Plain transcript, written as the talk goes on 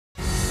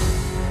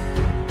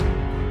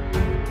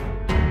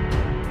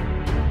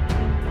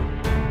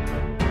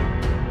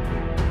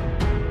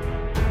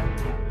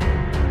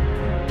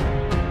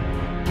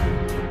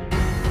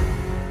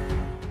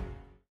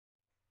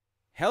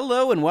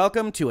Hello and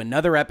welcome to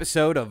another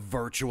episode of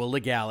Virtual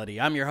Legality.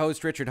 I'm your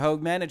host, Richard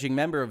Hogue, managing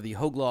member of the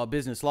Hogue Law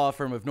business law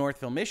firm of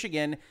Northville,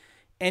 Michigan.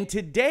 And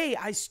today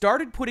I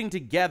started putting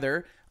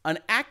together an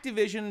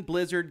Activision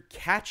Blizzard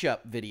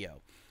catch-up video.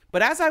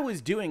 But as I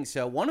was doing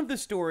so, one of the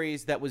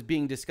stories that was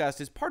being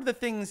discussed is part of the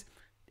things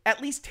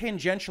at least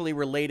tangentially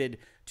related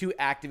to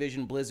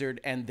Activision Blizzard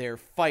and their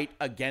fight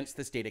against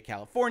the state of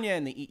California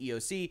and the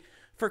EEOC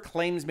for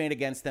claims made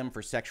against them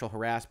for sexual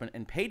harassment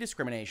and pay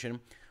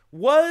discrimination,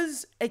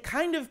 was a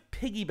kind of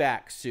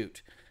piggyback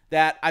suit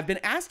that I've been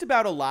asked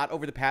about a lot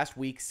over the past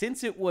week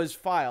since it was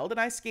filed, and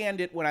I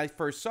scanned it when I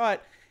first saw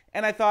it,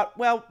 and I thought,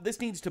 well,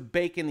 this needs to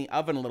bake in the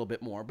oven a little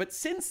bit more. But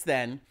since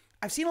then,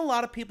 I've seen a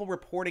lot of people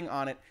reporting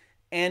on it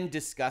and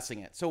discussing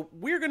it, so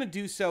we're going to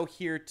do so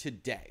here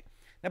today.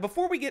 Now,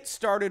 before we get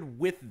started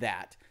with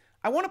that,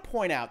 I want to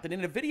point out that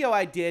in a video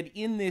I did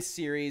in this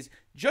series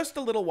just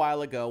a little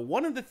while ago,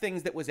 one of the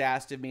things that was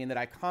asked of me and that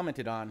I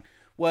commented on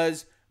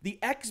was the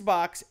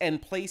Xbox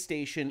and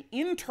PlayStation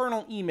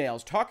internal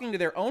emails talking to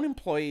their own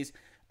employees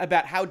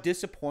about how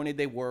disappointed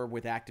they were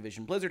with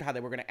Activision Blizzard, how they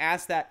were going to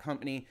ask that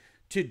company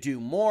to do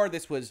more.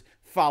 This was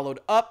followed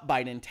up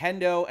by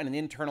Nintendo and an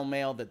internal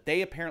mail that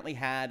they apparently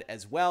had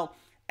as well.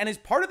 And as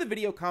part of the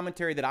video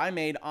commentary that I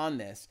made on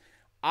this,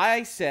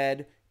 I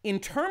said, in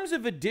terms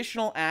of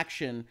additional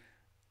action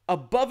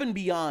above and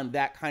beyond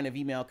that kind of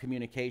email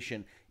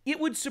communication, it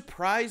would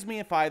surprise me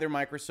if either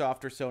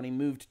Microsoft or Sony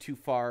moved too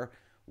far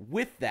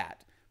with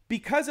that,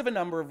 because of a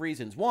number of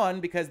reasons. One,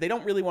 because they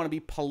don't really want to be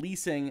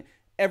policing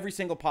every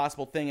single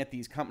possible thing at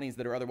these companies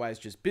that are otherwise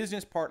just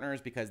business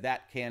partners, because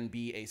that can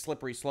be a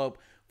slippery slope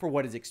for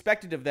what is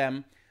expected of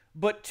them.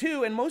 But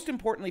two, and most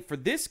importantly for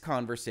this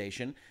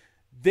conversation,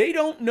 they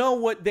don't know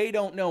what they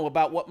don't know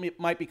about what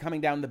might be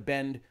coming down the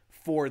bend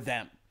for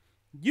them.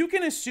 You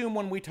can assume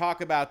when we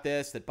talk about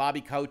this that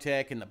Bobby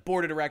Kotick and the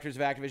board of directors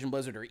of Activision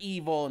Blizzard are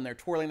evil and they're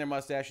twirling their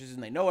mustaches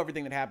and they know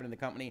everything that happened in the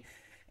company.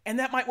 And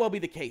that might well be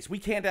the case. We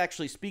can't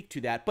actually speak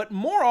to that. But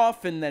more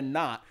often than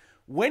not,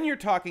 when you're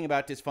talking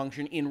about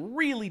dysfunction in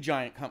really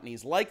giant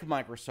companies like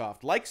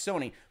Microsoft, like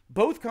Sony,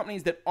 both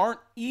companies that aren't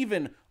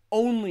even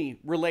only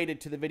related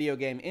to the video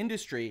game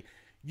industry,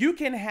 you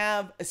can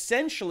have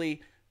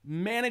essentially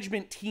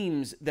management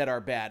teams that are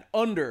bad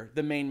under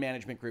the main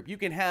management group. You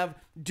can have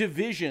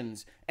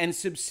divisions and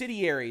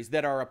subsidiaries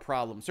that are a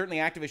problem. Certainly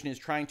Activision is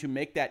trying to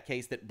make that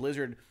case that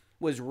Blizzard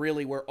was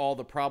really where all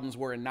the problems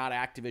were and not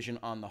Activision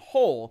on the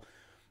whole.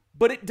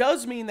 But it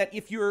does mean that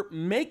if you're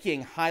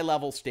making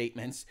high-level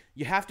statements,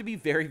 you have to be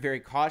very, very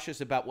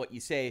cautious about what you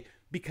say,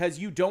 because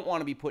you don't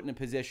want to be put in a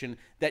position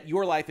that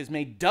your life is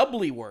made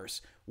doubly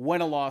worse when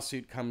a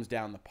lawsuit comes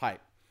down the pipe,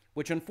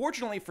 which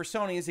unfortunately for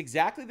Sony is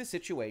exactly the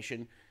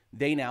situation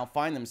they now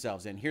find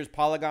themselves in. Here's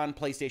Polygon,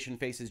 PlayStation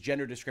faces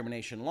gender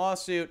discrimination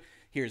lawsuit.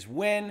 Here's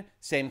Win,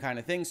 same kind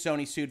of thing.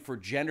 Sony sued for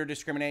gender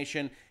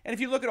discrimination. And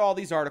if you look at all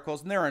these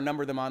articles, and there are a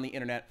number of them on the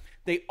internet,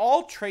 they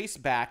all trace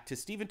back to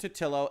Stephen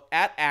Totillo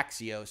at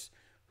Axios,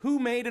 who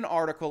made an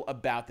article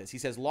about this. He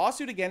says,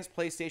 lawsuit against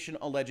PlayStation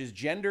alleges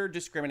gender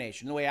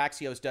discrimination. The way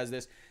Axios does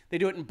this, they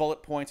do it in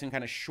bullet points and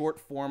kind of short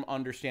form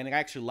understanding. I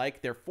actually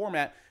like their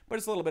format, but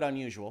it's a little bit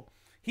unusual.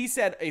 He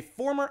said a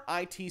former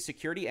IT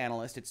security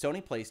analyst at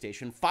Sony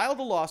PlayStation filed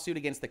a lawsuit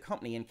against the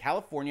company in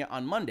California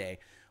on Monday,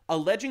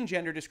 alleging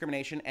gender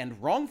discrimination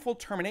and wrongful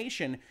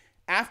termination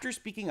after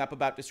speaking up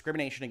about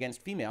discrimination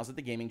against females at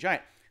the gaming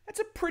giant. That's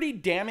a pretty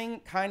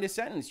damning kind of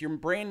sentence. Your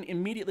brain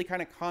immediately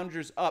kind of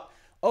conjures up,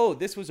 oh,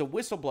 this was a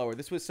whistleblower.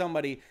 This was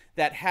somebody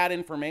that had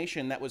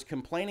information, that was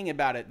complaining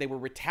about it. They were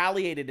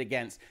retaliated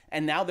against,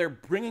 and now they're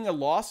bringing a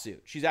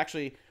lawsuit. She's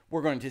actually,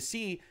 we're going to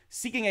see,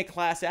 seeking a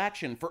class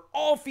action for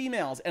all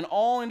females and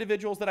all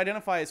individuals that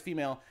identify as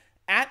female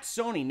at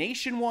Sony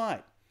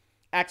nationwide.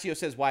 Axios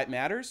says why it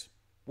matters.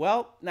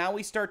 Well, now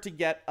we start to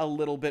get a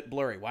little bit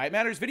blurry. Why it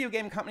matters: video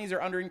game companies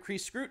are under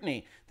increased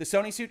scrutiny. The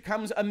Sony suit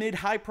comes amid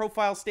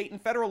high-profile state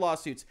and federal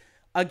lawsuits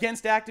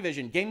against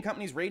Activision. Game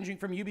companies ranging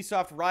from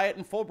Ubisoft, Riot,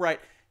 and Fulbright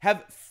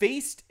have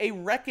faced a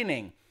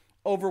reckoning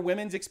over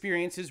women's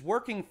experiences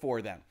working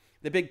for them.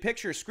 The big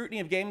picture: scrutiny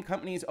of game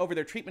companies over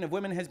their treatment of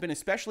women has been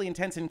especially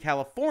intense in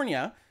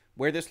California,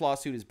 where this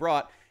lawsuit is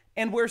brought,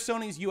 and where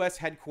Sony's U.S.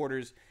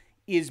 headquarters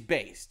is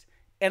based.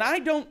 And I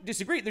don't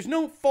disagree. There's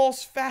no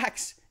false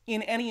facts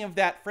in any of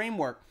that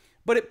framework,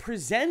 but it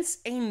presents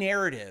a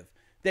narrative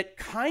that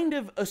kind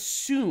of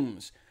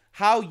assumes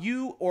how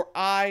you or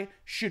I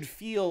should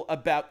feel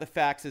about the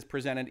facts as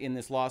presented in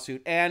this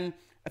lawsuit, and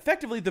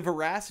effectively the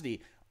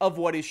veracity of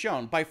what is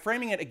shown. By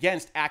framing it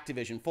against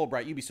Activision,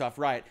 Fulbright, Ubisoft,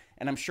 Riot,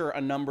 and I'm sure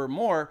a number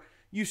more,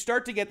 you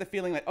start to get the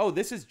feeling that, oh,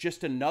 this is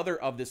just another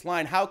of this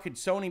line. How could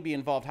Sony be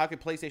involved? How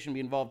could PlayStation be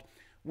involved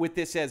with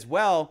this as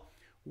well?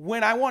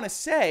 When I want to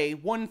say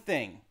one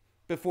thing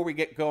before we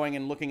get going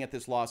and looking at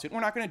this lawsuit.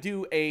 We're not going to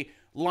do a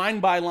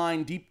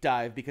line-by-line deep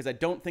dive because I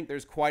don't think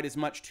there's quite as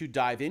much to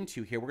dive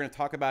into here. We're going to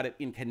talk about it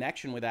in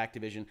connection with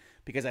Activision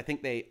because I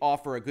think they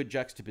offer a good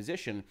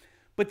juxtaposition.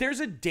 But there's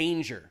a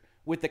danger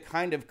with the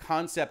kind of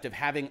concept of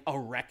having a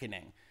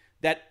reckoning,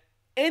 that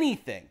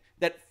anything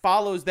that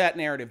follows that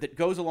narrative, that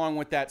goes along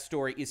with that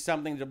story, is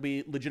something that'll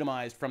be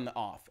legitimized from the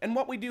off. And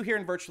what we do here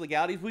in Virtual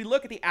Legality is we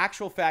look at the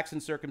actual facts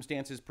and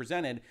circumstances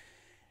presented.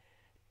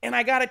 And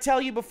I got to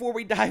tell you before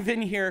we dive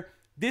in here,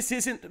 this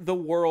isn't the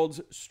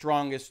world's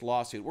strongest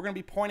lawsuit. We're going to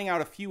be pointing out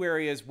a few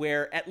areas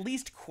where at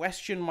least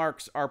question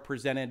marks are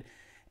presented.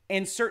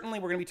 And certainly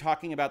we're going to be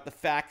talking about the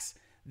facts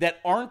that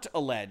aren't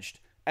alleged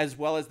as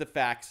well as the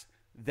facts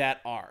that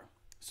are.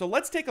 So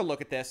let's take a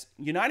look at this.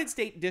 United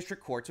States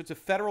District Court, so it's a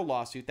federal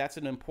lawsuit. That's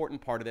an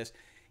important part of this.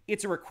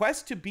 It's a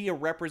request to be a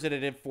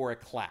representative for a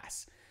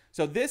class.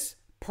 So this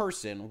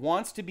person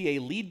wants to be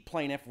a lead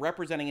plaintiff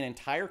representing an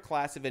entire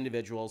class of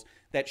individuals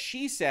that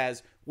she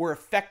says were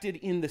affected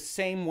in the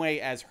same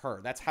way as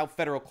her. That's how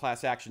federal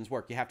class actions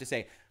work. You have to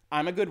say,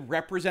 I'm a good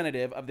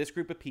representative of this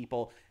group of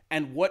people,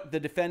 and what the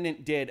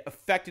defendant did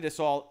affected us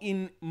all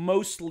in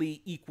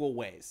mostly equal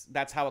ways.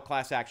 That's how a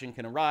class action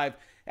can arrive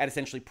at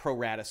essentially pro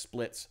rata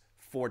splits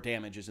for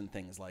damages and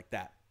things like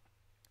that.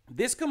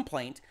 This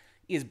complaint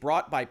is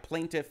brought by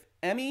plaintiff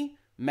Emmy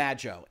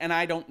Maggio, and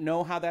I don't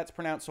know how that's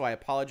pronounced, so I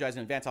apologize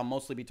in advance. I'll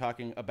mostly be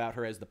talking about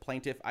her as the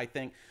plaintiff, I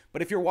think.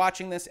 But if you're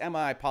watching this, Emma,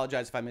 I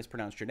apologize if I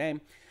mispronounced your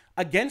name.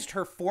 Against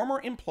her former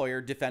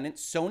employer, defendant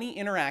Sony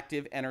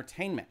Interactive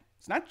Entertainment.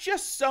 It's not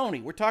just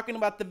Sony. We're talking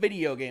about the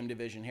video game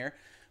division here.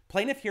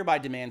 Plaintiff hereby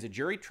demands a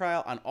jury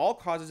trial on all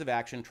causes of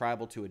action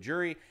triable to a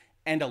jury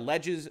and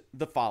alleges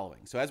the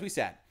following. So as we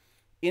said,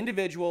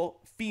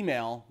 individual,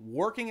 female,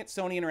 working at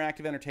Sony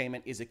Interactive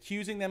Entertainment is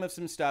accusing them of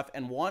some stuff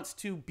and wants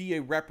to be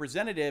a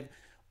representative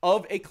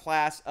of a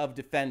class of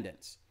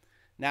defendants.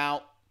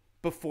 Now,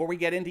 before we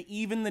get into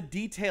even the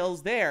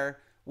details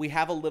there, we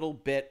have a little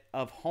bit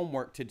of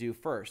homework to do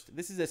first.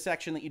 This is a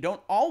section that you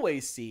don't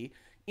always see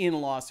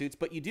in lawsuits,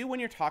 but you do when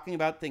you're talking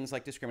about things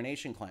like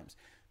discrimination claims.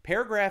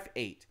 Paragraph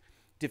 8.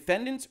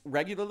 Defendants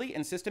regularly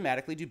and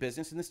systematically do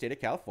business in the state of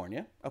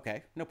California.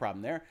 Okay, no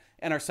problem there.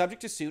 And are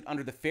subject to suit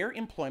under the Fair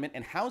Employment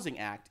and Housing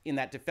Act in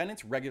that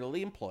defendants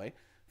regularly employ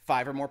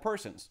 5 or more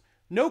persons.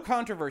 No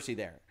controversy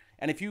there.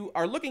 And if you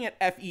are looking at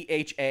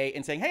FEHA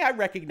and saying, hey, I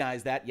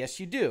recognize that, yes,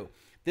 you do.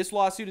 This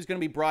lawsuit is going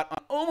to be brought on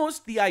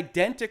almost the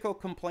identical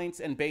complaints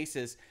and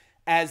basis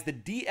as the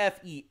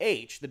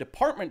DFEH, the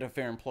Department of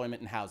Fair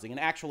Employment and Housing, an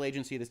actual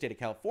agency of the state of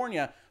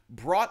California,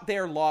 brought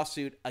their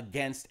lawsuit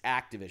against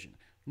Activision.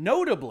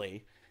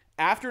 Notably,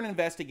 after an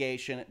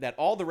investigation that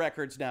all the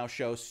records now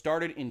show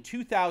started in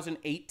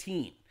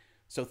 2018,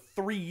 so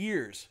 3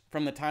 years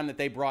from the time that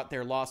they brought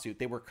their lawsuit,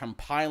 they were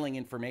compiling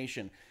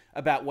information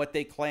about what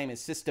they claim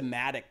is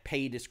systematic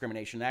pay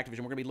discrimination in Activision.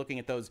 We're going to be looking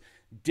at those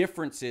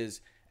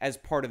differences as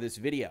part of this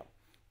video.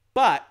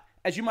 But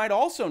as you might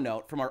also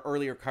note from our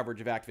earlier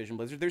coverage of Activision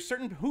Blizzard, there's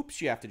certain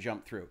hoops you have to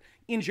jump through.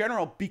 In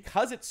general,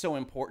 because it's so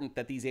important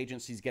that these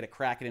agencies get a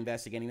crack at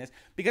investigating this,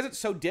 because it's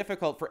so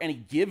difficult for any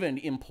given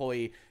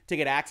employee to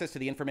get access to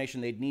the information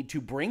they'd need to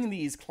bring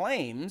these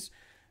claims,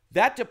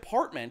 that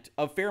Department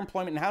of Fair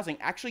Employment and Housing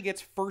actually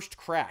gets first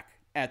crack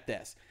at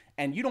this.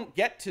 And you don't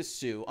get to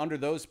sue under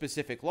those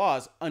specific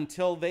laws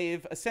until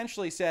they've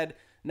essentially said,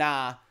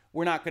 nah,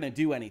 we're not going to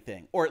do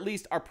anything, or at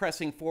least are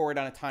pressing forward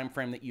on a time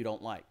frame that you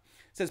don't like.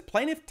 It says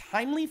plaintiff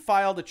timely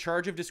filed a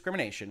charge of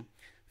discrimination,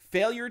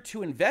 failure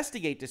to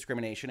investigate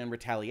discrimination and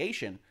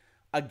retaliation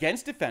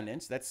against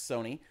defendants, that's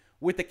Sony,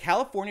 with the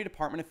California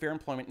Department of Fair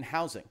Employment and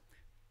Housing.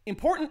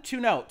 Important to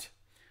note,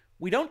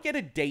 we don't get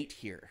a date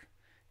here,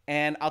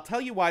 and I'll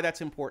tell you why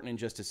that's important in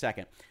just a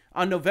second.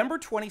 On November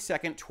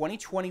 22nd,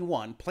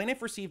 2021,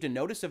 plaintiff received a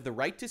notice of the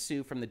right to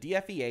sue from the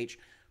DFEH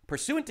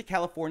pursuant to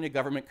California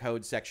Government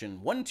Code Section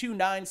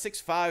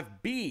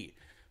 12965B.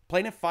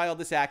 Plaintiff filed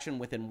this action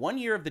within 1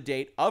 year of the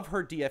date of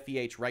her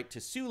DFEH right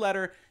to sue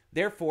letter.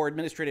 Therefore,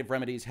 administrative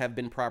remedies have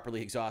been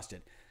properly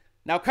exhausted.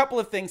 Now, a couple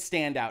of things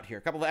stand out here,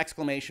 a couple of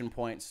exclamation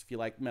points. If you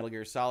like Metal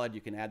Gear Solid,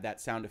 you can add that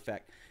sound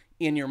effect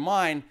in your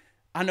mind.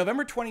 On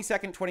November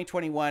 22nd,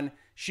 2021,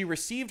 she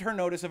received her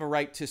notice of a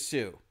right to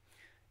sue.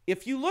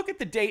 If you look at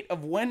the date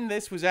of when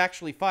this was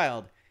actually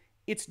filed,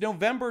 it's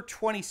November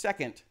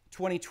 22nd,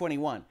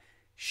 2021.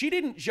 She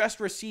didn't just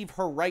receive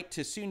her right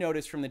to sue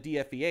notice from the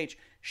DFEH.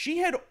 She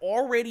had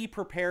already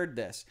prepared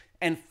this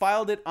and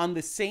filed it on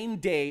the same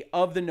day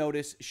of the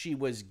notice she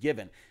was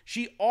given.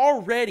 She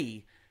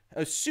already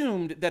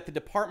assumed that the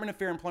Department of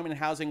Fair Employment and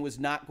Housing was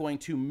not going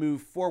to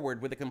move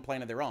forward with a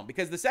complaint of their own,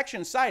 because the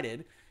section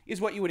cited is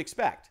what you would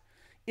expect.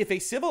 If a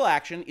civil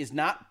action is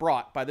not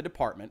brought by the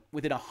department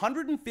within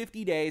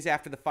 150 days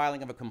after the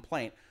filing of a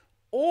complaint,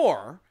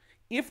 or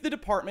if the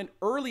department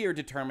earlier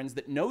determines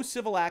that no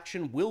civil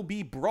action will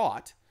be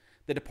brought,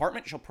 the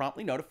department shall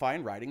promptly notify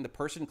in writing the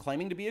person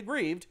claiming to be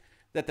aggrieved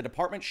that the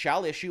department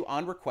shall issue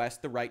on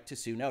request the right to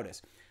sue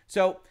notice.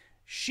 So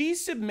she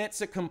submits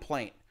a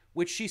complaint,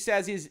 which she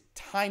says is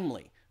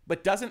timely,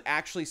 but doesn't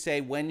actually say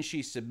when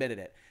she submitted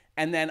it.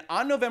 And then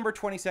on November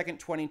 22nd,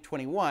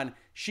 2021,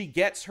 she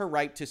gets her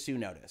right to sue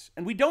notice.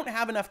 And we don't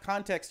have enough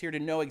context here to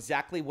know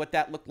exactly what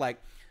that looked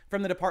like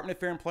from the Department of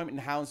Fair Employment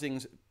and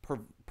Housing's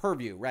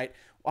purview, right?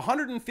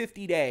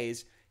 150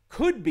 days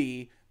could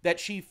be that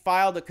she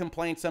filed a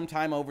complaint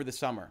sometime over the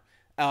summer.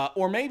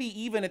 or maybe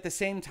even at the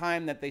same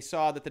time that they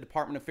saw that the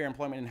Department of Fair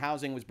Employment and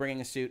Housing was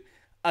bringing a suit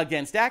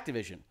against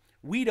Activision.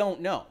 We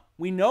don't know.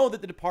 We know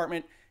that the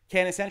department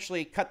can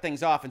essentially cut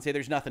things off and say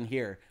there's nothing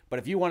here, but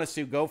if you want to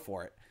sue, go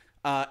for it.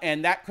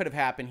 And that could have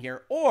happened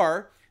here.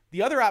 Or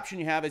the other option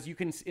you have is you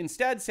can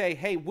instead say,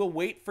 hey, we'll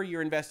wait for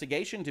your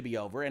investigation to be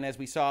over. And as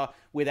we saw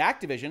with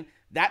Activision,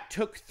 that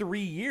took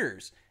 3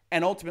 years.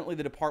 And ultimately,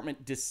 the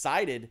department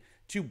decided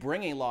to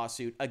bring a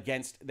lawsuit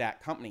against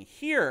that company.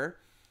 Here,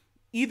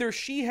 either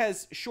she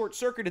has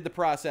short-circuited the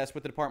process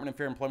with the Department of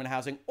Fair Employment and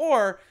Housing,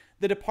 or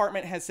the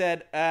department has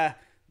said,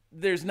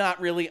 there's not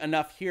really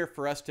enough here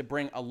for us to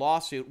bring a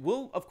lawsuit.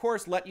 We'll, of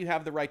course, let you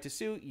have the right to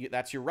sue.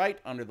 That's your right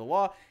under the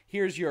law.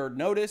 Here's your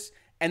notice.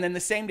 And then the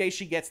same day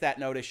she gets that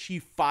notice, she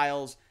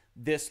files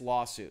this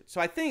lawsuit.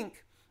 So I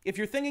think if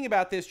you're thinking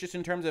about this just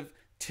in terms of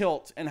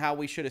tilt and how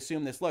we should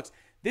assume this looks,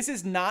 this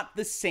is not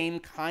the same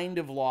kind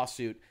of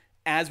lawsuit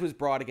as was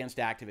brought against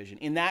Activision.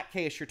 In that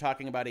case, you're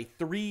talking about a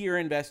 3-year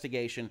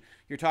investigation.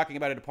 You're talking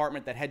about a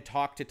department that had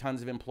talked to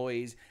tons of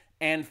employees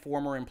and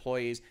former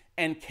employees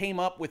and came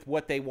up with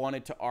what they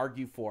wanted to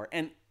argue for.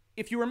 And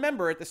if you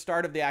remember at the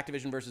start of the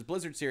Activision versus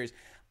Blizzard series,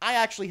 I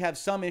actually have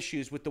some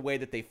issues with the way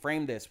that they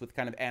framed this with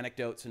kind of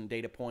anecdotes and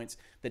data points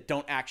that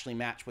don't actually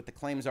match what the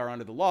claims are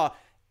under the law.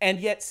 And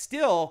yet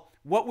still,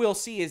 what we'll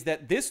see is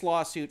that this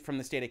lawsuit from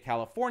the state of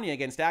California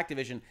against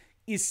Activision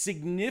is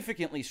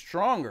significantly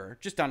stronger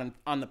just on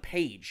the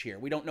page here.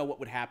 We don't know what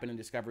would happen in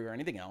discovery or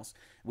anything else.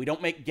 We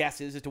don't make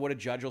guesses as to what a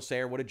judge will say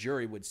or what a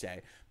jury would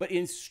say, but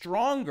is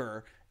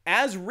stronger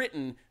as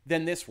written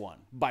than this one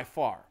by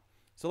far.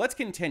 So let's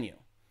continue.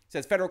 It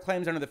says federal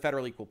claims under the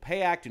Federal Equal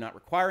Pay Act do not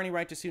require any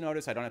right to sue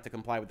notice. I don't have to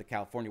comply with the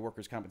California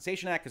Workers'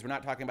 Compensation Act because we're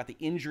not talking about the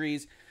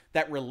injuries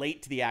that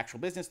relate to the actual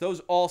business.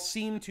 Those all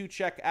seem to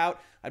check out.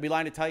 I'd be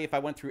lying to tell you if I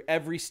went through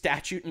every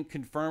statute and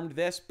confirmed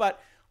this,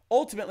 but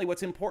ultimately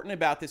what's important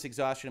about this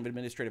exhaustion of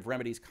administrative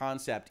remedies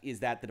concept is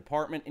that the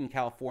department in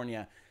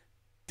California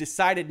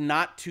decided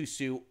not to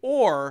sue,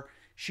 or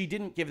she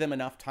didn't give them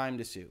enough time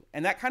to sue.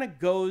 And that kind of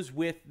goes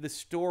with the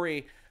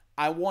story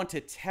I want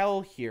to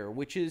tell here,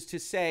 which is to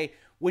say,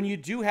 when you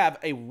do have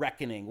a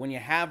reckoning, when you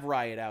have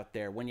Riot out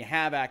there, when you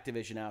have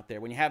Activision out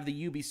there, when you have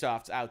the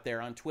Ubisofts out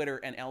there on Twitter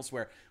and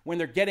elsewhere, when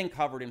they're getting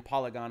covered in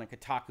Polygon and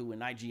Kotaku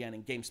and IGN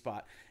and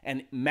GameSpot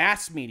and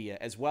mass media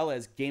as well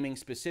as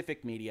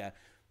gaming-specific media,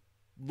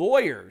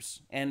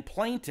 lawyers and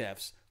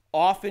plaintiffs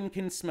often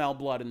can smell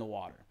blood in the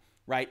water,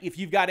 right? If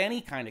you've got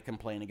any kind of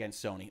complaint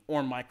against Sony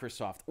or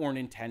Microsoft or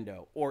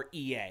Nintendo or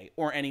EA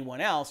or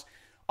anyone else,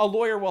 a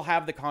lawyer will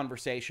have the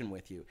conversation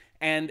with you.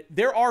 And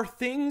there are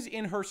things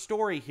in her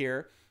story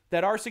here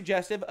that are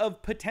suggestive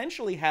of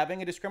potentially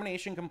having a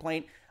discrimination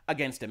complaint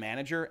against a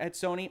manager at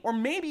Sony, or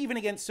maybe even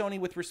against Sony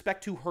with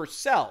respect to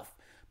herself.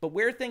 But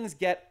where things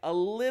get a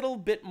little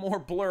bit more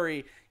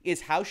blurry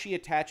is how she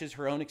attaches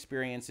her own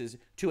experiences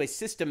to a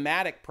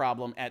systematic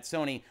problem at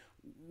Sony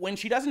when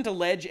she doesn't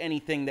allege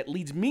anything that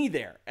leads me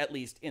there, at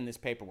least in this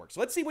paperwork.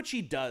 So let's see what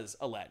she does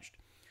allege.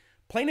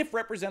 Plaintiff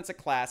represents a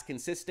class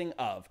consisting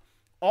of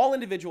all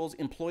individuals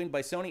employed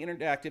by Sony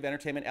Interactive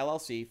Entertainment,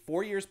 LLC,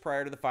 4 years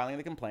prior to the filing of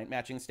the complaint,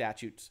 matching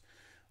statutes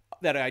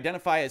that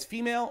identify as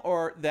female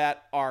or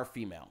that are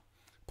female.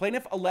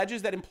 Plaintiff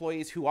alleges that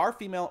employees who are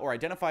female or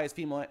identify as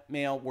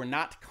female were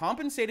not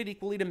compensated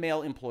equally to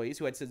male employees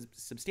who had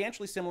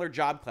substantially similar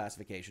job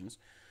classifications,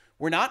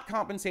 were not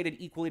compensated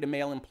equally to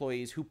male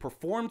employees who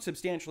performed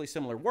substantially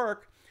similar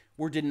work,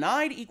 were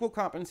denied equal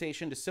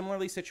compensation to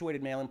similarly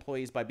situated male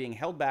employees by being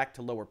held back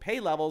to lower pay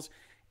levels,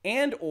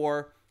 and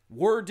or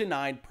were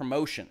denied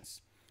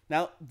promotions.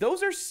 Now,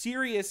 those are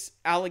serious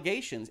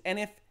allegations, and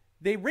if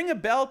they ring a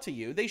bell to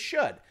you, they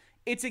should.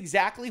 It's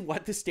exactly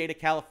what the state of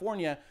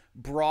California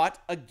brought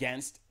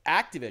against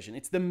Activision.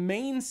 It's the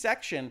main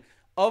section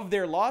of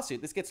their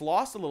lawsuit. This gets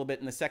lost a little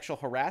bit in the sexual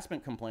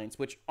harassment complaints,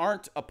 which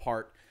aren't a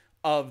part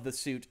of the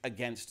suit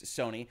against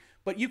Sony.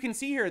 But you can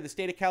see here the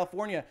state of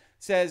California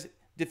says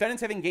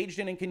defendants have engaged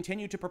in and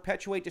continue to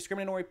perpetuate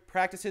discriminatory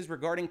practices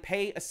regarding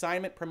pay,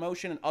 assignment,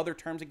 promotion, and other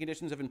terms and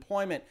conditions of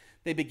employment.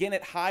 They begin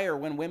at higher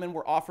when women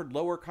were offered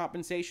lower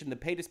compensation. The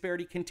pay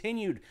disparity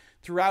continued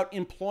throughout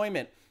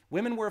employment.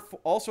 Women were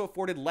also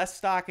afforded less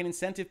stock and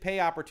incentive pay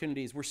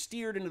opportunities, were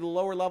steered into the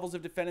lower levels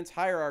of defendants'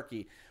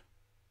 hierarchy.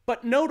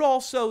 But note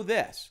also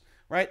this,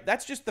 right?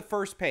 That's just the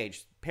first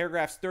page,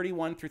 paragraphs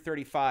 31 through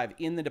 35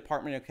 in the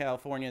Department of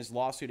California's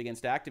lawsuit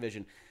against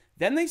Activision.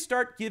 Then they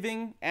start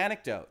giving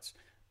anecdotes.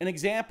 An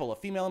example, a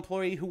female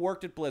employee who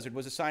worked at Blizzard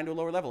was assigned to a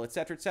lower level,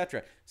 etc.,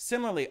 etc.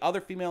 Similarly,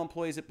 other female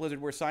employees at Blizzard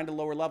were assigned to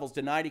lower levels,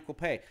 denied equal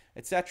pay,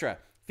 etc.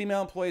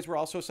 Female employees were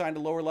also assigned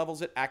to lower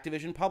levels at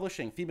Activision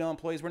Publishing. Female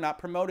employees were not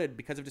promoted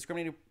because of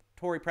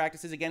discriminatory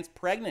practices against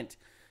pregnant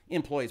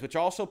employees, which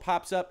also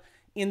pops up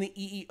in the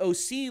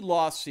EEOC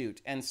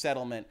lawsuit and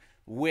settlement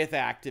with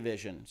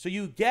Activision. So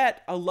you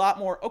get a lot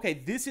more, okay,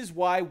 this is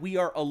why we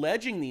are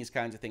alleging these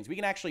kinds of things. We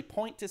can actually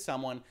point to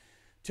someone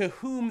to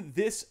whom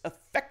this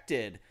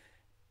affected.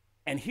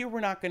 And here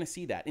we're not going to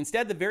see that.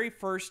 Instead, the very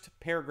first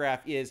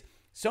paragraph is,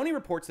 Sony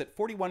reports that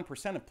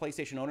 41% of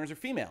PlayStation owners are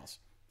females.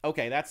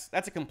 okay, that's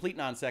a complete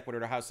non sequitur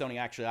to how Sony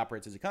actually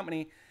operates as a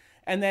company,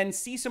 and then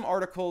see some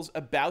articles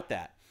about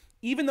that.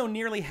 Even though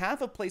nearly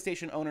half of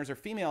PlayStation owners are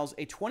females,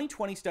 a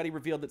 2020 study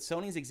revealed that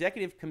Sony's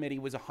executive committee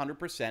was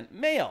 100%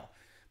 male.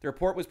 The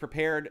report was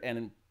prepared,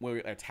 and we're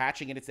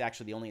attaching it. It's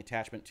actually the only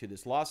attachment to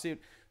this lawsuit.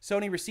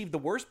 Sony received the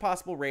worst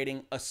possible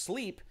rating,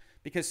 asleep,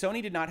 because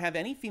Sony did not have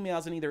any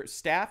females in either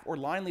staff or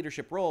line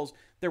leadership roles.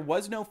 There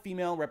was no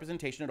female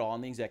representation at all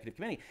in the executive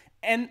committee.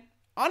 And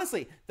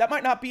honestly, that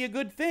might not be a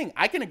good thing.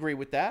 I can agree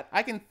with that.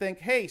 I can think,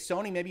 hey,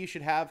 Sony, maybe you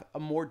should have a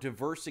more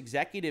diverse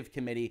executive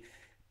committee.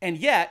 And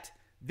yet,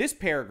 this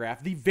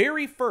paragraph, the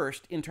very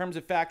first in terms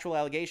of factual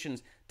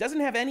allegations,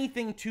 doesn't have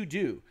anything to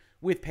do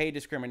with pay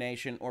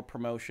discrimination or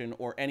promotion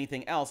or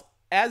anything else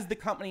as the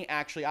company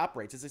actually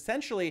operates. It's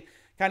essentially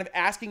kind of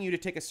asking you to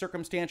take a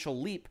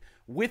circumstantial leap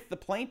with the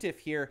plaintiff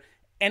here,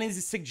 and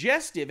is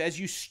suggestive as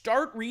you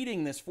start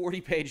reading this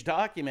 40-page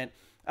document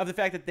of the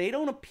fact that they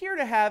don't appear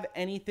to have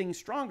anything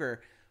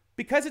stronger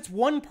because it's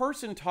one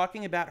person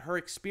talking about her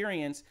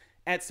experience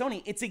at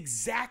Sony. It's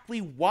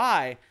exactly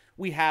why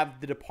we have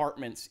the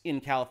departments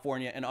in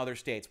California and other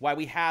states, why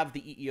we have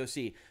the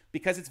EEOC,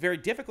 because it's very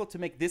difficult to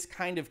make this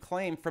kind of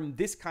claim from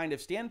this kind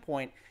of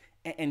standpoint.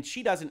 And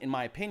she doesn't, in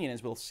my opinion,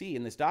 as we'll see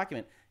in this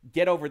document,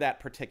 get over that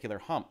particular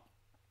hump.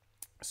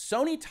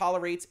 Sony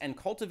tolerates and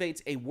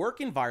cultivates a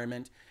work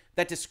environment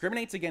that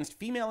discriminates against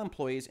female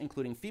employees,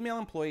 including female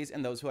employees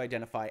and those who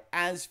identify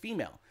as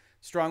female.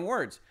 Strong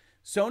words.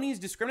 Sony's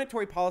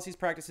discriminatory policies,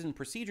 practices, and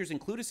procedures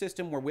include a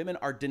system where women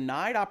are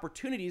denied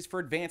opportunities for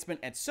advancement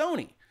at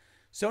Sony.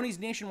 Sony's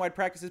nationwide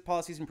practices,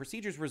 policies, and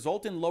procedures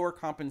result in lower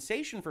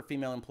compensation for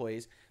female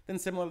employees than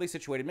similarly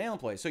situated male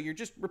employees. So you're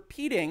just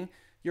repeating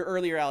your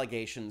earlier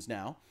allegations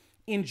now.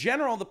 In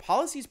general, the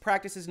policies,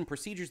 practices, and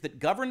procedures that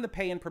govern the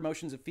pay and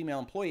promotions of female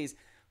employees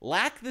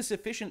lack the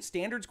sufficient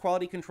standards,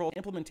 quality control,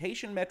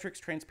 implementation metrics,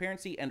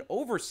 transparency, and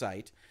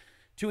oversight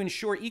to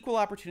ensure equal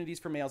opportunities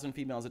for males and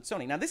females at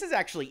Sony. Now, this is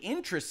actually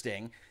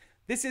interesting.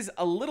 This is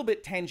a little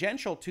bit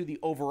tangential to the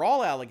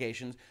overall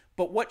allegations,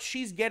 but what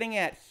she's getting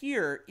at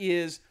here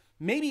is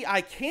maybe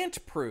I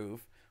can't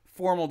prove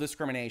formal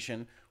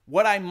discrimination.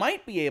 What I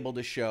might be able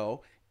to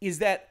show is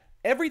that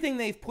everything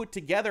they've put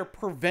together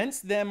prevents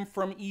them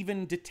from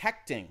even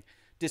detecting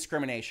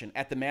discrimination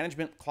at the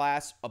management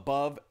class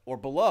above or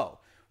below,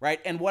 right?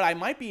 And what I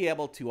might be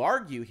able to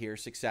argue here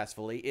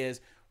successfully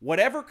is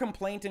whatever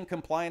complaint and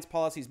compliance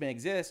policies may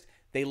exist,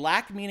 they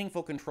lack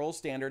meaningful control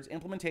standards,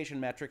 implementation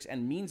metrics,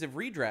 and means of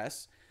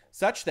redress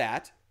such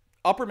that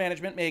upper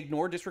management may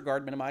ignore,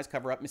 disregard, minimize,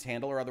 cover up,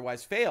 mishandle, or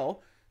otherwise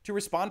fail to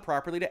respond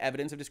properly to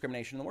evidence of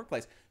discrimination in the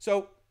workplace.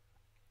 So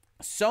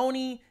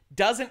Sony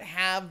doesn't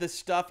have the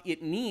stuff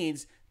it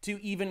needs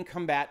to even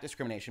combat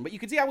discrimination. But you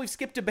can see how we've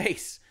skipped a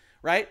base,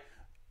 right?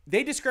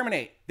 They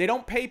discriminate. They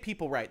don't pay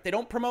people right. They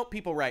don't promote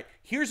people right.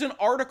 Here's an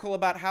article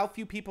about how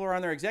few people are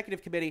on their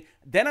executive committee.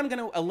 Then I'm going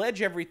to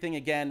allege everything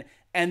again,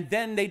 and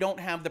then they don't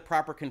have the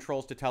proper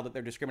controls to tell that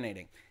they're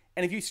discriminating.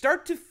 And if you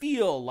start to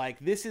feel like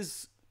this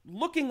is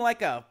looking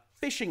like a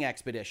fishing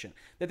expedition,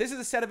 that this is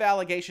a set of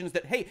allegations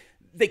that, hey,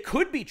 they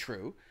could be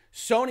true,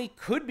 Sony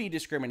could be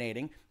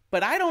discriminating,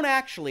 but I don't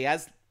actually,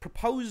 as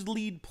proposed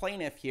lead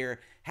plaintiff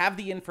here, have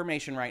the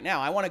information right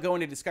now. I want to go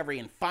into discovery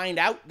and find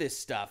out this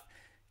stuff.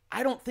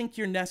 I don't think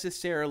you're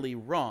necessarily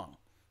wrong.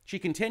 She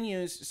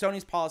continues,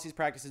 Sony's policies,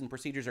 practices, and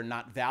procedures are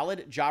not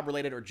valid,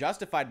 job-related, or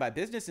justified by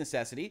business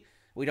necessity.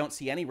 We don't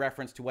see any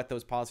reference to what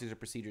those policies or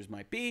procedures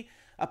might be.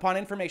 Upon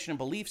information and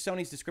belief,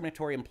 Sony's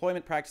discriminatory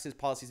employment practices,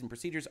 policies, and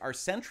procedures are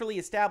centrally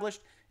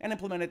established and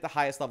implemented at the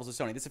highest levels of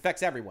Sony. This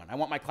affects everyone. I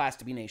want my class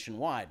to be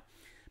nationwide.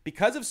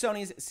 Because of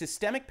Sony's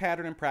systemic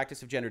pattern and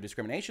practice of gender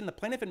discrimination, the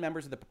plaintiff and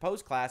members of the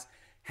proposed class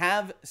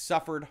have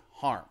suffered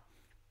harm.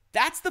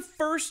 That's the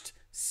first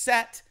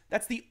set.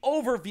 That's the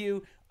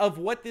overview of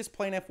what this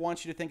plaintiff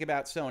wants you to think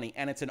about Sony.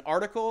 And it's an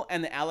article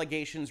and the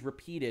allegations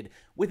repeated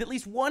with at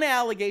least one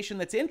allegation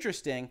that's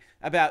interesting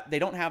about they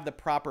don't have the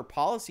proper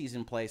policies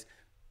in place,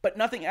 but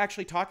nothing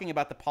actually talking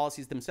about the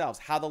policies themselves,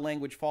 how the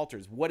language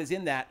falters, what is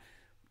in that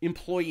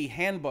employee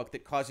handbook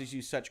that causes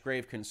you such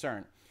grave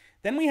concern.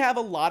 Then we have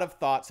a lot of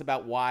thoughts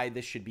about why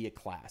this should be a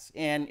class.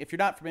 And if you're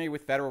not familiar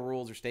with federal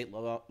rules or state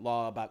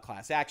law about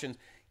class actions,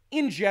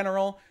 in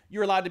general,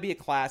 you're allowed to be a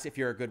class if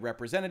you're a good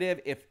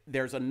representative, if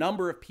there's a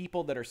number of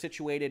people that are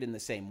situated in the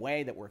same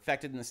way, that were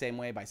affected in the same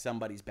way by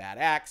somebody's bad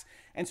acts.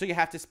 And so you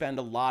have to spend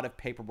a lot of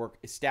paperwork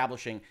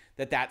establishing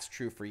that that's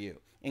true for you,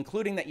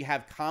 including that you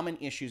have common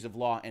issues of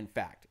law and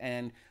fact.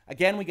 And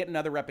again, we get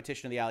another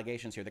repetition of the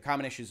allegations here. The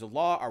common issues of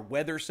law are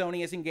whether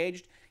Sony is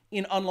engaged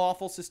in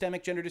unlawful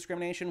systemic gender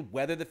discrimination,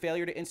 whether the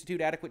failure to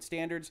institute adequate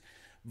standards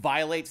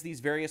violates these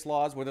various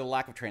laws, whether the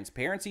lack of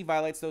transparency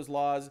violates those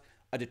laws,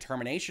 a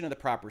determination of the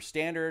proper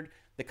standard.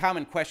 The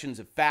common questions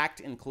of fact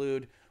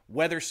include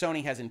whether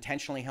Sony has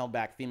intentionally held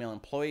back female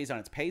employees on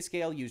its pay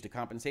scale, used a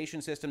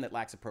compensation system that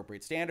lacks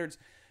appropriate standards,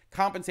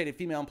 compensated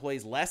female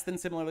employees less than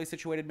similarly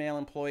situated male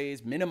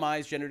employees,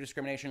 minimized gender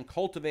discrimination,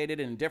 cultivated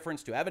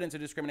indifference to evidence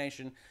of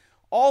discrimination.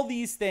 All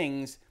these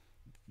things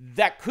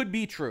that could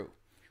be true,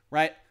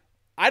 right?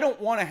 I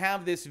don't want to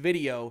have this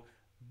video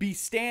be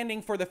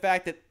standing for the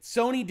fact that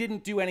Sony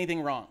didn't do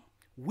anything wrong.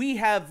 We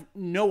have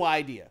no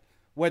idea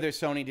whether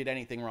Sony did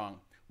anything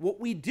wrong. What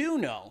we do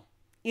know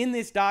in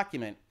this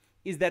document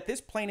is that this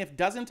plaintiff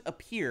doesn't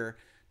appear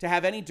to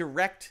have any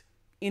direct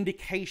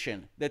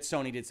indication that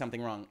Sony did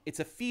something wrong. It's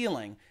a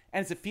feeling,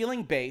 and it's a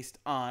feeling based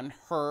on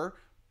her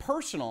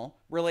personal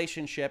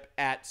relationship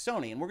at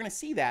Sony. And we're going to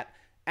see that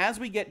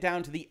as we get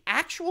down to the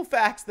actual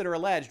facts that are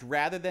alleged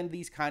rather than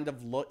these kind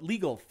of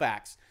legal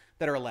facts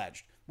that are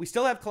alleged. We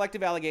still have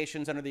collective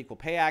allegations under the Equal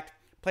Pay Act.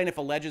 Plaintiff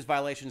alleges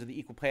violations of the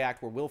Equal Pay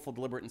Act were willful,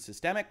 deliberate, and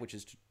systemic, which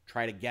is to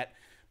try to get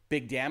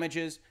big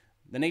damages.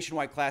 The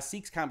nationwide class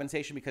seeks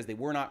compensation because they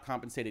were not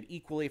compensated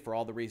equally for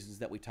all the reasons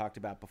that we talked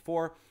about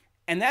before.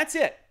 And that's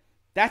it.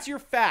 That's your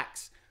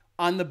facts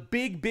on the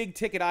big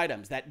ticket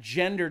items, that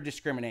gender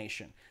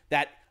discrimination,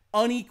 that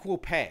unequal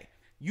pay.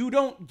 You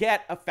don't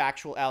get a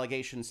factual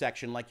allegation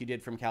section like you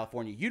did from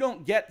California. You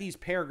don't get these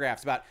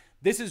paragraphs about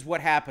this is what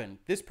happened,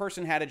 this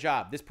person had a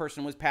job, this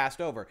person was passed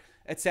over,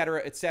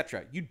 etc.,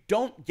 etc. You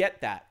don't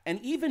get that. And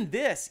even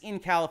this in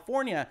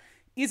California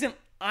isn't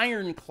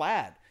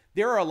ironclad.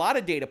 There are a lot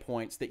of data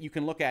points that you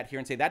can look at here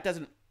and say that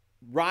doesn't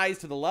rise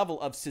to the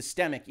level of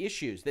systemic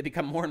issues. They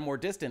become more and more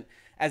distant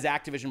as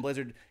Activision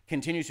Blizzard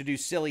continues to do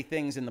silly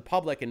things in the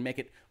public and make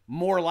it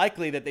more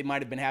likely that they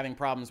might have been having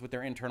problems with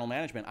their internal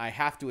management. I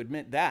have to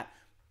admit that.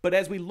 But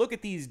as we look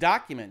at these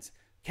documents,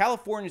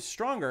 California is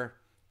stronger,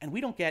 and we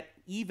don't get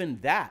even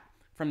that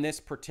from this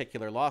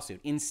particular lawsuit.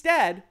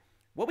 Instead,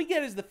 what we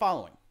get is the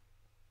following.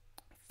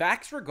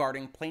 Facts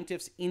regarding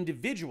plaintiff's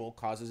individual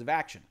causes of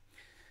action.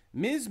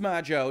 Ms.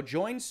 Majo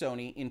joined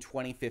Sony in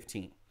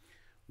 2015.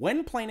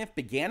 When plaintiff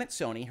began at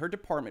Sony, her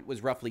department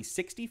was roughly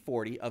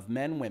 60-40 of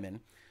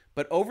men-women,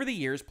 but over the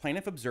years,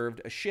 plaintiff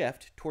observed a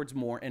shift towards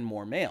more and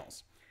more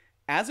males.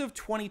 As of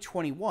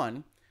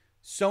 2021,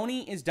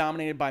 Sony is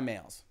dominated by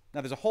males.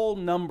 Now, there's a whole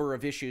number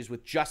of issues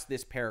with just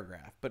this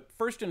paragraph, but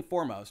first and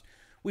foremost,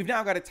 we've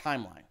now got a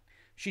timeline.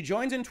 She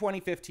joins in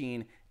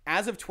 2015.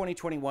 As of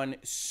 2021,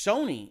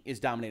 Sony is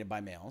dominated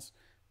by males.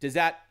 Does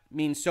that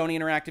mean Sony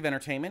Interactive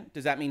Entertainment?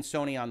 Does that mean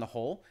Sony on the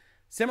whole?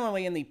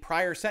 Similarly, in the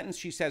prior sentence,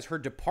 she says her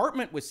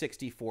department was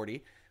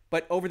 60-40,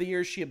 but over the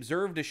years, she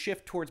observed a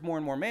shift towards more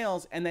and more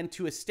males, and then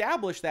to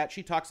establish that,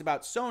 she talks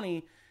about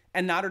Sony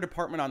and not her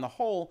department on the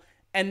whole,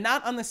 and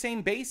not on the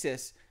same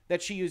basis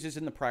that she uses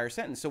in the prior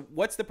sentence. So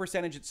what's the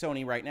percentage at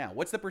Sony right now?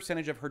 What's the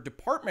percentage of her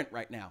department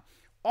right now?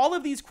 All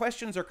of these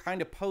questions are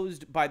kind of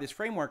posed by this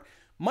framework,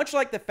 much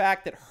like the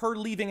fact that her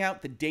leaving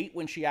out the date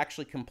when she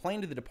actually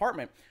complained to the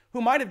department,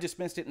 who might have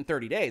dismissed it in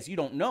 30 days, you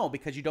don't know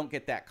because you don't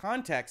get that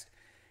context,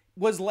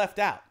 was left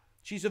out.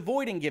 She's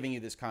avoiding giving you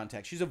this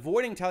context. She's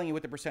avoiding telling you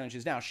what the percentage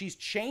is now. She's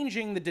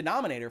changing the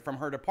denominator from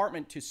her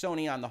department to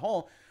Sony on the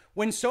whole,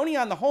 when Sony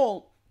on the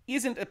whole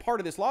isn't a part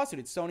of this lawsuit.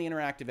 It's Sony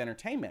Interactive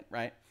Entertainment,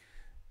 right?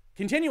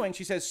 Continuing,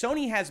 she says,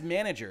 Sony has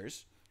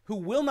managers who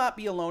will not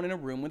be alone in a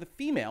room with a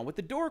female with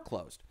the door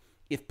closed.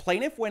 If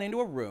plaintiff went into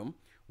a room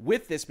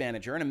with this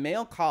manager and a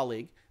male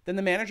colleague, then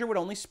the manager would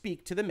only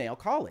speak to the male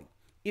colleague.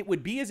 It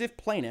would be as if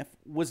plaintiff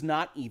was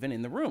not even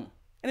in the room.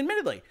 And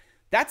admittedly,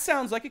 that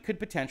sounds like it could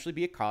potentially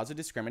be a cause of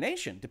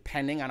discrimination,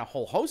 depending on a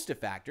whole host of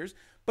factors,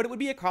 but it would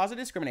be a cause of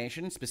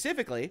discrimination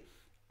specifically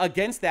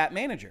against that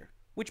manager,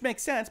 which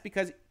makes sense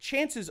because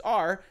chances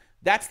are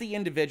that's the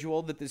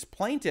individual that this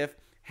plaintiff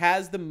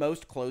has the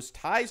most close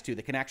ties to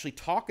that can actually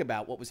talk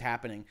about what was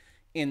happening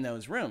in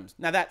those rooms.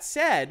 Now, that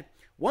said,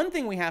 one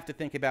thing we have to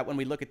think about when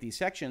we look at these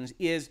sections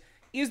is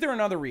there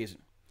another reason?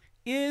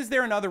 Is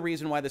there another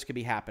reason why this could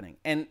be happening?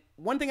 And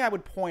one thing I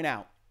would point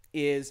out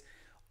is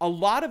a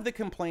lot of the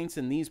complaints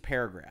in these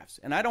paragraphs,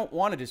 and I don't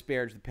want to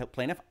disparage the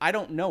plaintiff, I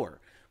don't know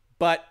her,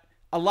 but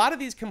a lot of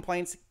these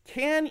complaints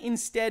can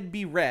instead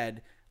be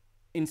read,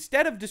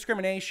 instead of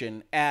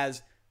discrimination,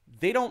 as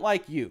they don't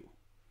like you.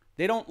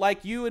 They don't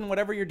like you and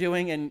whatever you're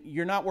doing, and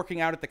you're not working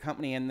out at the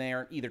company, and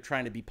they're either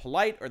trying to be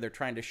polite or they're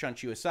trying to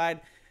shunt you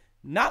aside.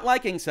 Not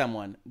liking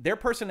someone, their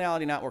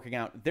personality not working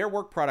out, their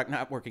work product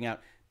not working out,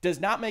 does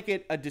not make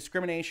it a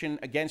discrimination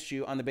against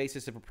you on the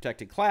basis of a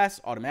protected class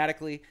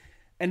automatically.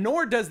 And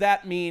nor does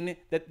that mean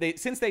that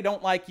since they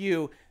don't like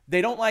you,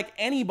 they don't like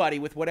anybody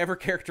with whatever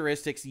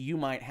characteristics you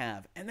might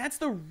have. And that's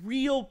the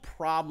real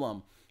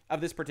problem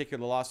of this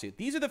particular lawsuit.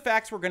 These are the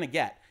facts we're going to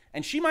get.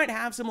 And she might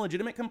have some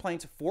legitimate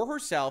complaints for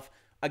herself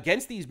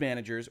against these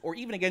managers or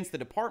even against the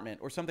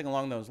department or something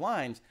along those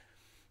lines.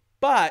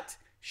 But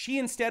she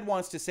instead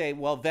wants to say,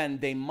 well, then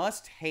they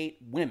must hate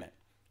women.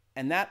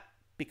 And that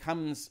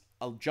becomes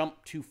a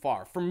jump too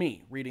far for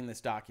me reading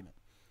this document.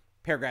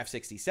 Paragraph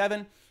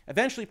 67,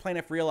 eventually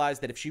plaintiff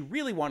realized that if she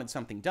really wanted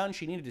something done,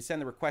 she needed to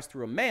send the request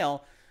through a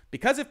mail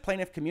because if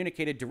plaintiff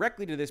communicated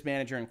directly to this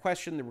manager in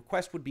question, the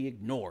request would be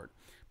ignored.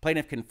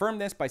 Plaintiff confirmed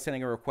this by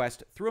sending a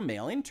request through a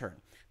male intern.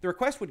 The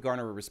request would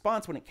garner a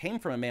response when it came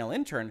from a male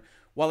intern,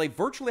 while a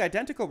virtually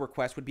identical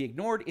request would be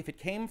ignored if it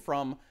came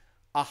from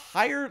a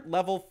higher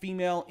level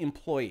female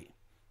employee.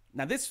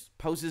 Now this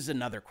poses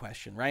another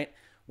question, right?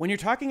 When you're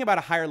talking about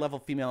a higher level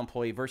female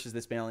employee versus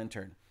this male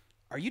intern,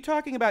 are you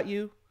talking about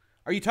you?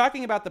 Are you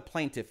talking about the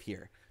plaintiff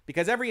here?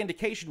 because every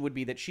indication would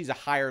be that she's a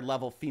higher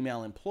level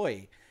female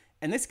employee.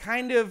 And this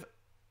kind of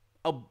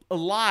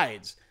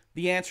elides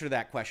the answer to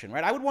that question,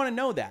 right? I would want to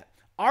know that.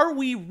 Are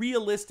we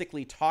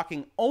realistically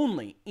talking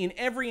only in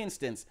every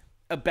instance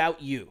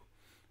about you?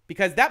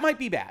 Because that might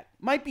be bad,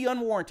 might be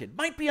unwarranted,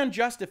 might be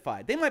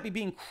unjustified. They might be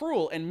being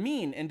cruel and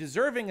mean and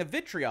deserving of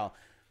vitriol,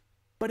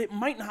 but it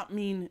might not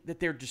mean that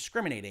they're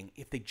discriminating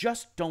if they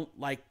just don't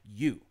like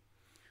you.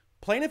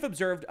 Plaintiff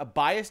observed a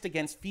bias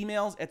against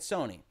females at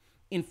Sony.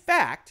 In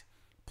fact,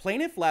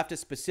 plaintiff left a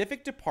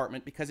specific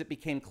department because it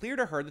became clear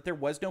to her that there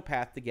was no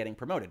path to getting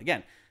promoted.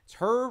 Again, it's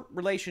her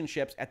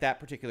relationships at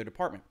that particular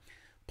department.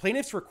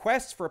 Plaintiff's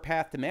requests for a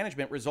path to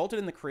management resulted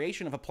in the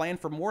creation of a plan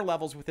for more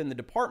levels within the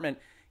department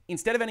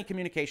instead of any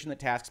communication that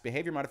tasks,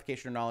 behavior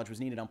modification, or knowledge was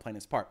needed on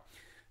plaintiff's part.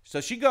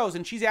 So she goes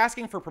and she's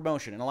asking for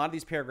promotion, and a lot of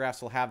these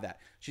paragraphs will have that.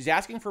 She's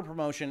asking for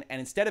promotion, and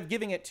instead of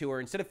giving it to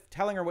her, instead of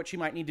telling her what she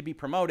might need to be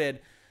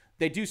promoted,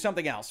 they do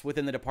something else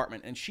within the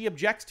department, and she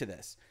objects to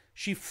this.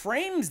 She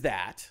frames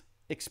that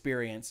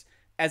experience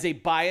as a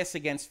bias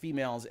against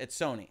females at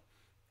Sony.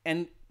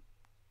 And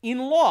in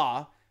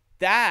law,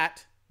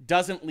 that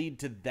doesn't lead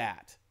to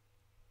that.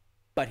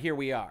 But here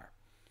we are.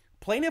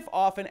 Plaintiff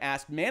often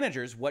asked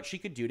managers what she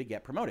could do to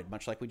get promoted,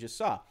 much like we just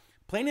saw.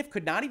 Plaintiff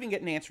could not even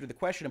get an answer to the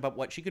question about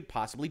what she could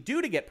possibly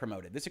do to get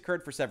promoted. This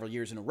occurred for several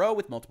years in a row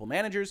with multiple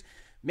managers.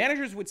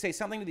 Managers would say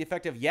something to the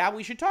effect of, yeah,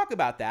 we should talk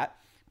about that,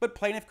 but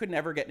plaintiff could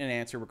never get an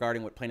answer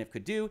regarding what plaintiff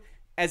could do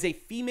as a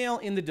female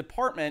in the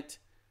department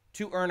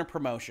to earn a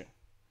promotion.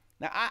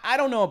 Now, I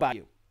don't know about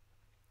you.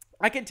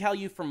 I can tell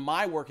you from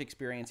my work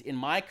experience in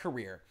my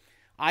career,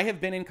 I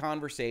have been in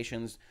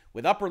conversations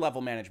with upper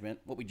level management,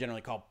 what we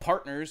generally call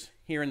partners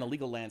here in the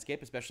legal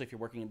landscape, especially if you're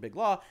working in big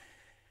law.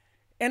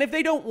 And if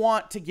they don't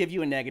want to give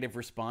you a negative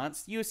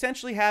response, you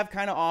essentially have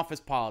kind of office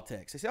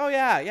politics. They say, oh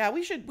yeah,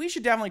 we should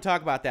definitely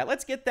talk about that.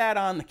 Let's get that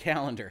on the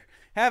calendar.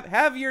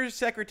 Have your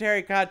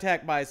secretary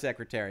contact my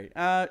secretary.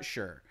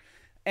 Sure.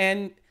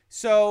 And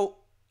so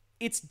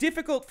it's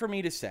difficult for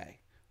me to say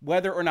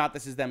whether or not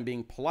this is them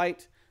being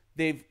polite.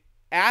 They've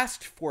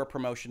asked for a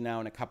promotion now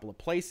in a couple of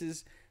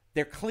places.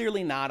 They're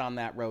clearly not on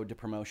that road to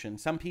promotion.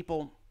 Some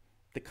people,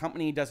 the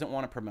company doesn't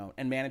want to promote,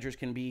 and managers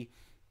can be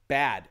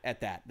bad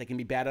at that. They can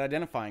be bad at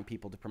identifying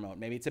people to promote.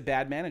 Maybe it's a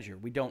bad manager.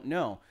 We don't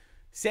know.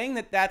 Saying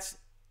that that's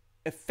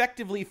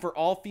effectively for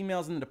all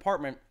females in the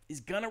department is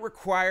going to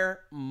require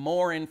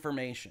more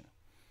information.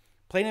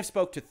 Plaintiff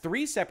spoke to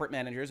 3 separate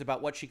managers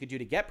about what she could do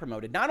to get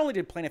promoted. Not only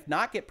did plaintiff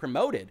not get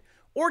promoted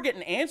or get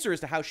an answer as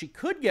to how she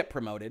could get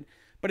promoted,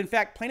 but in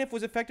fact, plaintiff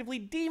was effectively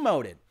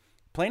demoted.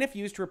 Plaintiff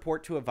used to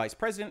report to a vice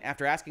president.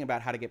 After asking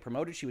about how to get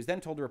promoted, she was then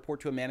told to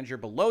report to a manager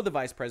below the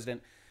vice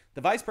president.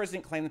 The vice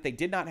president claimed that they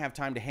did not have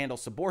time to handle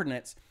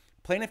subordinates.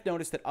 Plaintiff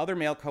noticed that other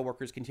male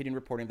coworkers continued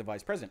reporting to the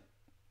vice president.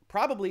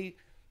 Probably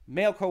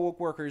male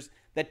coworkers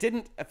that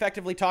didn't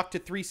effectively talk to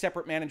 3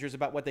 separate managers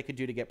about what they could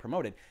do to get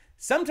promoted.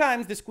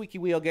 Sometimes the squeaky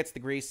wheel gets the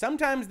grease.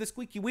 Sometimes the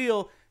squeaky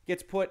wheel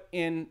gets put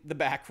in the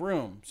back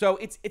room. So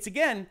it's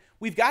again,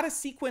 we've got a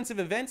sequence of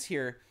events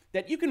here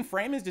that you can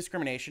frame as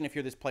discrimination if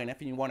you're this plaintiff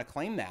and you want to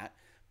claim that.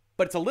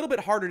 But it's a little bit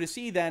harder to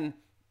see than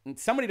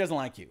somebody doesn't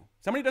like you.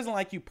 Somebody doesn't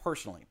like you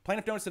personally.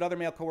 Plaintiff noticed that other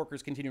male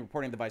coworkers continue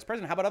reporting to the vice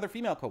president. How about other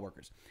female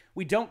coworkers?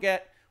 We don't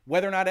get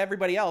whether or not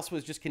everybody else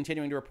was just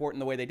continuing to report in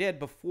the way they did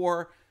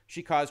before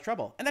she caused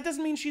trouble. And that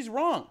doesn't mean she's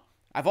wrong.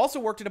 I've also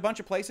worked at a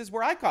bunch of places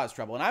where I caused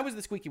trouble and I was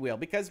the squeaky wheel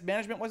because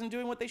management wasn't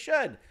doing what they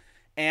should.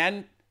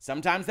 And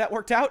sometimes that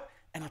worked out.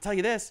 And I'll tell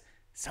you this,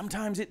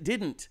 sometimes it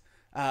didn't.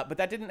 But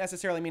that didn't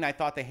necessarily mean I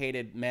thought they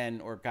hated men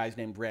or guys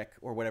named Rick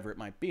or whatever it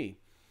might be.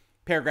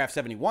 Paragraph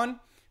 71,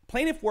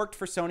 plaintiff worked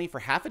for Sony for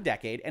half a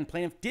decade and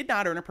plaintiff did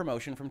not earn a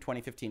promotion from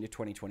 2015 to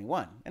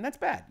 2021. And that's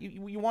bad.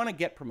 You want to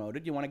get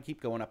promoted. You want to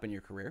keep going up in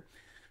your career.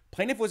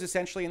 Plaintiff was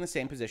essentially in the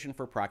same position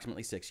for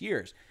approximately 6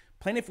 years.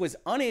 Plaintiff was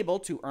unable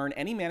to earn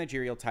any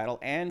managerial title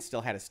and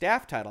still had a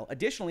staff title.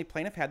 Additionally,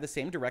 plaintiff had the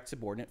same direct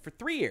subordinate for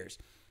 3 years,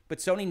 but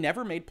Sony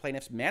never made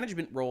plaintiff's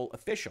management role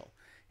official.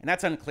 And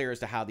that's unclear as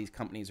to how these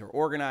companies are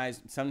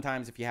organized.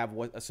 Sometimes if you have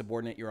a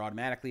subordinate, you're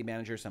automatically a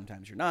manager.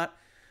 Sometimes you're not.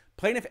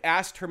 Plaintiff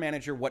asked her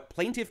manager what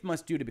plaintiff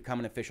must do to become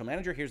an official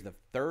manager. Here's the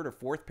 3rd or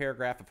 4th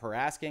paragraph of her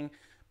asking,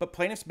 but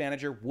plaintiff's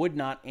manager would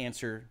not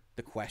answer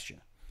the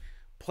question.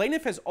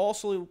 Plaintiff has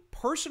also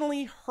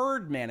personally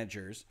heard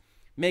managers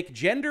make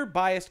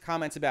gender-biased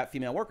comments about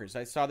female workers.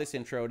 I saw this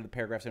intro to the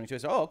paragraph 72. I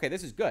said, oh, okay,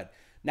 this is good.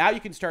 Now you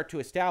can start to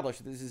establish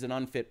that this is an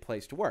unfit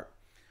place to work.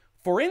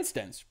 For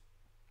instance,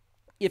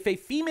 if a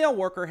female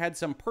worker had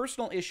some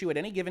personal issue at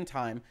any given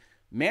time,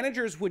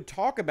 managers would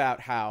talk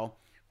about how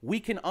we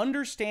can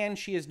understand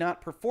she is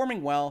not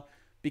performing well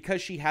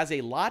because she has a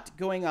lot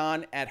going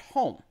on at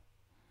home.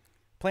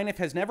 Plaintiff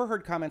has never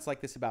heard comments like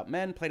this about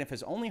men. Plaintiff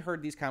has only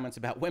heard these comments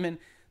about women.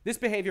 This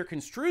behavior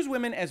construes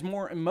women as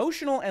more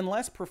emotional and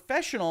less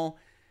professional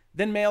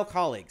than male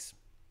colleagues.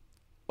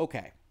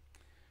 Okay.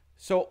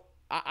 So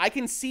I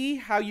can see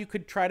how you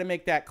could try to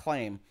make that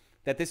claim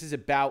that this is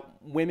about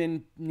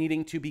women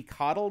needing to be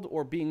coddled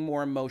or being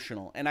more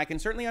emotional. And I can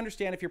certainly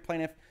understand if you're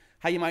plaintiff,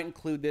 how you might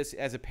include this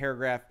as a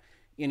paragraph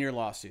in your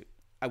lawsuit.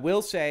 I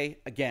will say,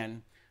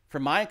 again,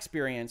 from my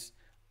experience,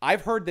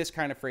 I've heard this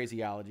kind of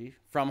phraseology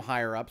from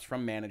higher ups,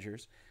 from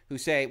managers who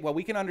say, well,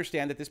 we can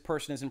understand that this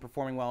person isn't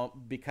performing well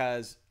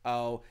because,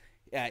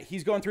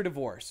 he's going through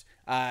divorce.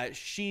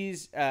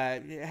 She's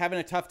having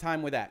a tough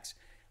time with X.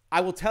 I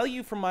will tell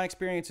you from my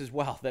experience as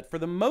well that for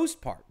the most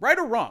part, right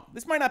or wrong,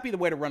 this might not be the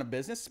way to run a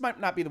business. This might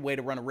not be the way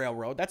to run a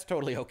railroad. That's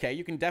totally okay.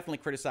 You can definitely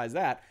criticize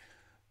that.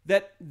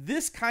 That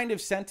this kind of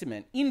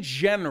sentiment in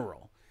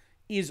general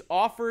is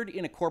offered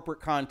in a corporate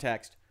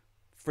context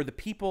for the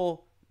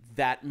people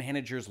that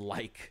managers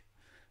like,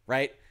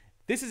 right?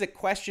 This is a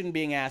question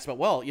being asked about,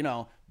 well, you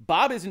know,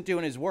 Bob isn't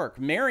doing his work.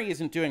 Mary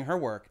isn't doing her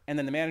work. And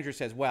then the manager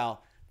says,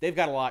 well, they've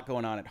got a lot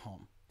going on at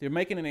home. They're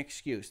making an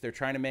excuse. They're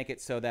trying to make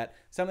it so that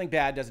something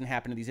bad doesn't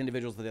happen to these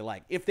individuals that they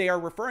like. If they are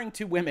referring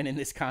to women in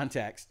this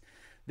context,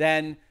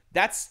 then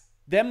that's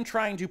them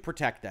trying to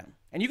protect them.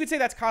 And you could say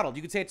that's coddled.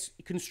 You could say it's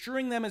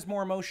construing them as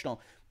more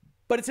emotional.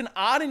 But it's an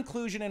odd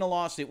inclusion in a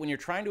lawsuit when you're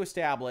trying to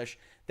establish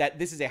that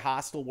this is a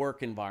hostile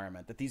work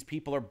environment, that these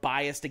people are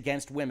biased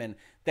against women,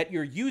 that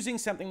you're using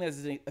something that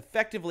is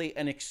effectively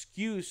an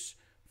excuse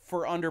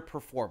for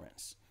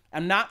underperformance.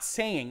 I'm not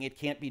saying it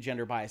can't be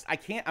gender biased.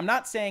 I'm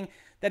not saying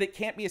that it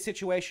can't be a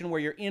situation where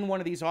you're in one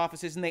of these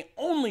offices and they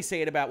only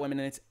say it about women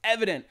and it's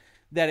evident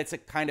that it's a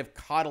kind of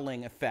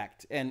coddling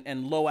effect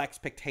and low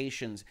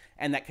expectations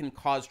and that can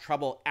cause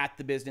trouble at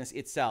the business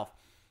itself.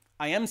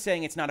 I am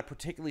saying it's not a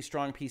particularly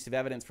strong piece of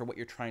evidence for what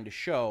you're trying to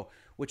show,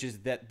 which is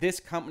that this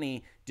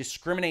company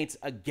discriminates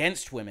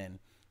against women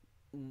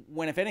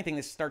when, if anything,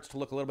 this starts to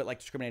look a little bit like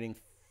discriminating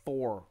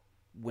for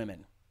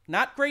women.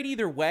 Not great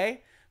either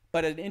way,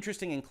 but an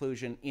interesting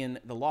inclusion in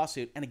the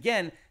lawsuit. And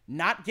again,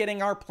 not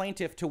getting our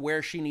plaintiff to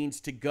where she needs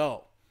to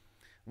go.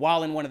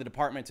 While in one of the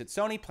departments at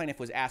Sony, plaintiff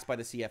was asked by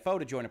the CFO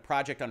to join a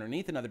project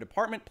underneath another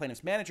department.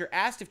 Plaintiff's manager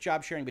asked if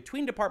job sharing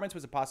between departments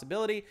was a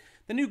possibility.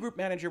 The new group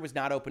manager was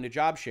not open to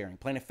job sharing.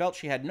 Plaintiff felt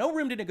she had no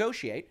room to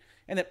negotiate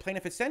and that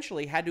plaintiff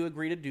essentially had to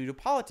agree to due to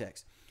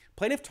politics.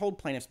 Plaintiff told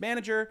plaintiff's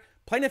manager,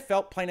 plaintiff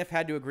felt plaintiff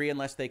had to agree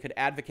unless they could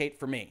advocate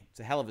for me. It's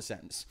a hell of a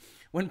sentence.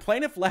 When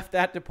plaintiff left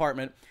that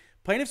department,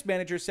 plaintiff's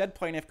manager said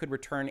plaintiff could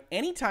return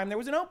anytime there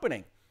was an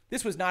opening.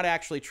 This was not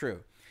actually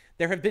true.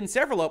 There have been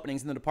several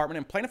openings in the department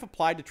and plaintiff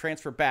applied to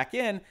transfer back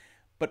in,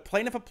 but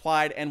plaintiff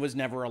applied and was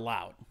never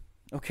allowed.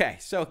 Okay,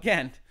 so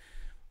again,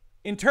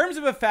 in terms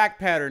of a fact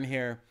pattern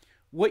here,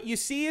 what you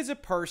see is a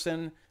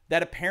person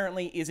that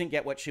apparently isn't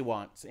get what she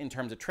wants in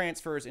terms of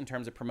transfers, in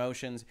terms of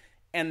promotions,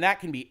 and that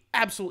can be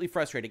absolutely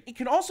frustrating. It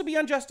can also be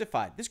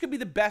unjustified. This could be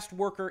the best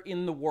worker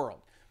in the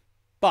world,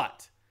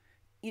 but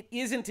it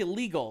isn't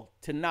illegal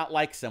to not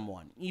like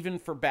someone, even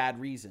for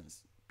bad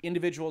reasons.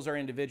 Individuals are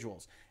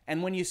individuals.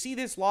 And when you see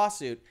this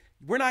lawsuit,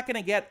 we're not going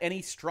to get any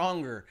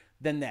stronger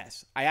than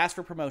this. I asked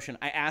for promotion.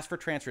 I asked for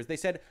transfers. They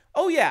said,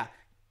 oh yeah,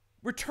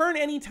 return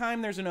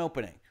anytime there's an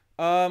opening.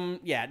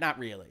 Yeah, not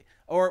really.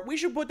 Or we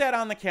should put that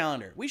on the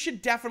calendar. We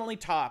should definitely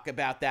talk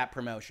about that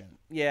promotion.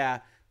 Yeah,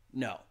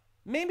 no.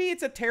 Maybe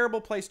it's a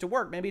terrible place to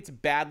work. Maybe it's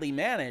badly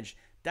managed.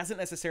 Doesn't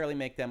necessarily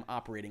make them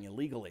operating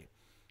illegally.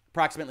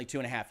 Approximately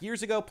 2.5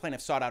 years ago, plaintiff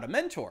sought out a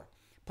mentor.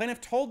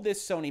 Plaintiff told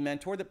this Sony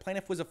mentor that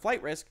plaintiff was a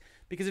flight risk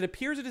because it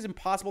appears it is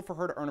impossible for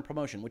her to earn a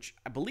promotion, which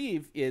I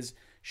believe is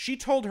she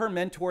told her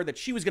mentor that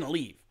she was going to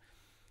leave.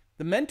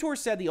 The mentor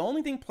said the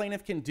only thing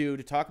plaintiff can do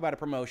to talk about a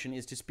promotion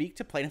is to speak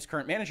to plaintiff's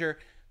current manager.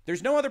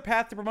 There's no other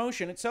path to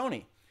promotion at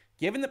Sony.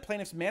 Given that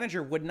plaintiff's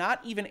manager would not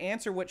even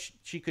answer what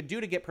she could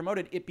do to get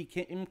promoted, it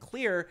became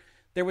clear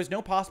there was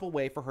no possible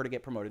way for her to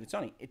get promoted at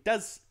Sony. It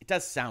does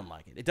sound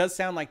like it. It does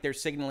sound like they're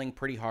signaling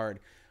pretty hard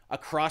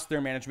across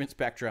their management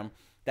spectrum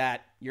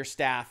that your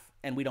staff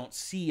and we don't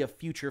see a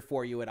future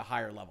for you at a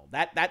higher level.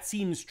 That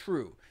seems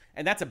true.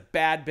 And that's a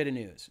bad bit of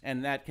news.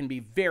 And that can be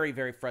very,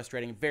 very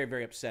frustrating, very,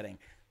 very upsetting.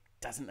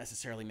 Doesn't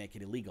necessarily make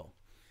it illegal.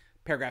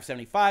 Paragraph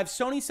 75,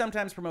 Sony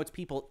sometimes promotes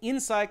people in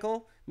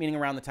cycle, meaning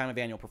around the time of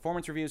annual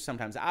performance reviews,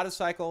 sometimes out of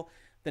cycle.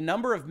 The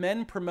number of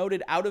men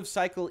promoted out of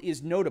cycle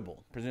is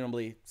notable,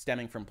 presumably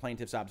stemming from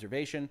plaintiff's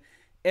observation.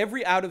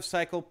 Every out of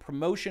cycle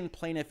promotion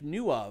plaintiff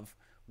knew of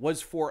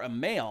was for a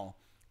male.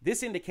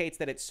 This indicates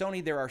that at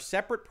Sony, there are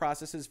separate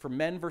processes for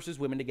men versus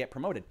women to get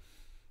promoted.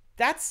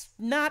 That's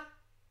not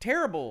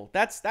terrible.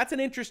 That's an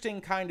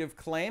interesting kind of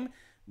claim.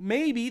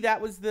 Maybe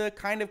that was the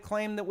kind of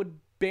claim that would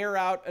bear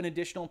out an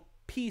additional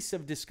piece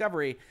of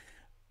discovery,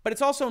 but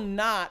it's also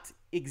not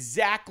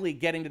exactly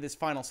getting to this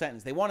final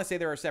sentence. They want to say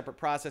there are separate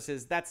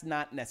processes. That's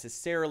not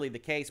necessarily the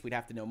case. We'd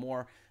have to know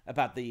more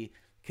about the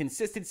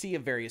consistency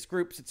of various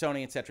groups at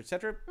Sony, et cetera, et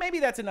cetera. Maybe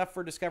that's enough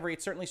for discovery.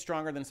 It's certainly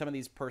stronger than some of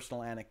these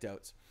personal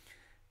anecdotes.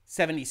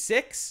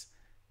 76,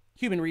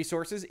 human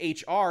resources,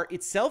 HR,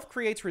 itself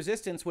creates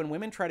resistance when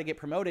women try to get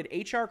promoted.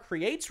 HR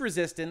creates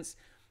resistance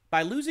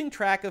by losing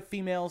track of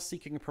females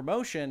seeking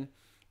promotion.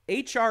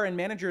 HR and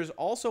managers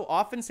also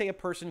often say a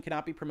person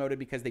cannot be promoted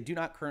because they do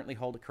not currently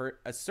hold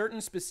a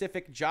certain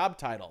specific job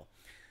title.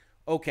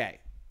 Okay,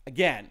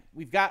 again,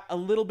 we've got a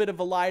little bit of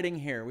eliding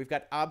here. We've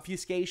got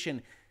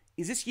obfuscation.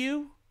 Is this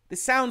you?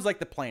 This sounds like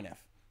the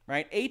plaintiff,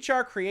 right?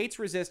 HR creates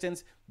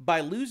resistance by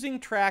losing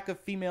track of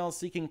females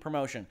seeking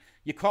promotion.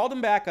 You called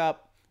them back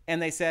up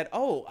and they said,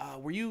 oh,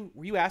 were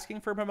you asking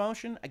for a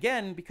promotion?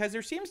 Again, because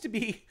there seems to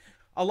be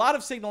a lot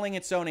of signaling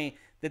at Sony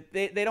that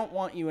they don't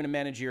want you in a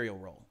managerial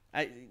role.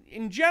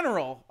 In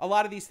general, a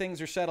lot of these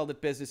things are settled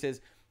at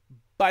businesses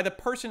by the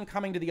person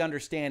coming to the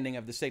understanding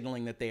of the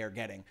signaling that they are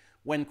getting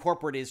when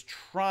corporate is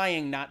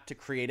trying not to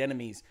create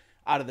enemies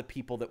out of the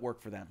people that work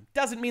for them.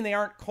 Doesn't mean they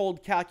aren't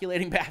cold,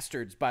 calculating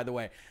bastards, by the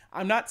way.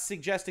 I'm not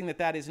suggesting that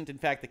that isn't, in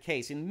fact, the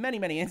case. In many,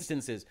 many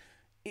instances,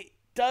 it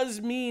does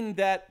mean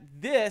that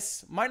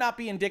this might not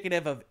be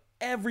indicative of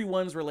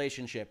everyone's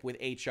relationship with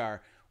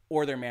HR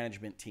or their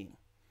management team.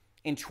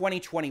 In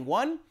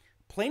 2021,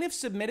 plaintiff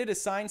submitted a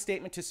signed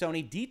statement to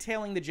Sony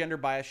detailing the gender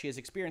bias she has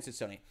experienced at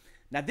Sony.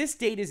 Now, this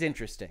date is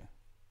interesting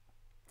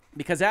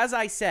because, as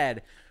I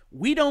said,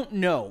 we don't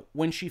know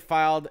when she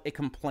filed a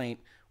complaint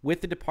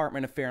with the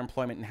Department of Fair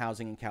Employment and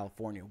Housing in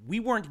California.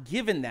 We weren't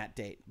given that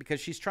date because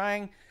she's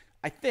trying,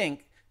 I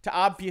think, to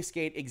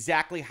obfuscate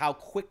exactly how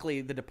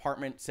quickly the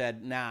department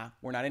said, nah,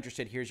 we're not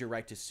interested. Here's your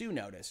right to sue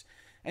notice.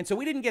 And so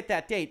we didn't get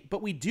that date,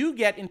 but we do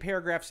get in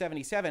paragraph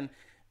 77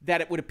 that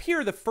it would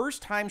appear the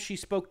first time she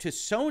spoke to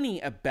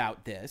Sony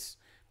about this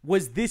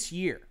was this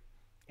year.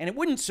 And it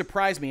wouldn't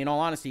surprise me, in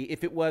all honesty,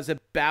 if it was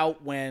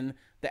about when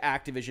the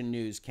Activision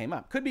news came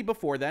up. Could be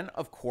before then,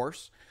 of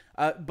course.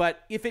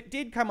 But if it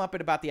did come up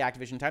at about the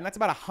Activision time, that's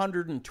about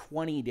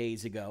 120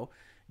 days ago,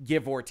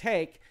 give or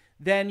take,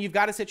 then you've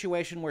got a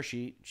situation where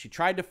she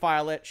tried to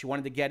file it. She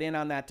wanted to get in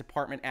on that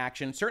department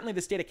action. Certainly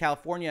the state of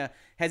California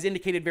has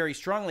indicated very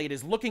strongly it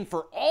is looking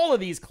for all of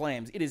these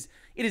claims. It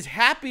is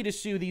happy to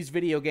sue these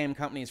video game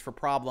companies for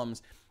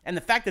problems. And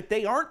the fact that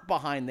they aren't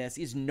behind this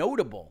is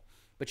notable.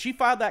 But she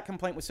filed that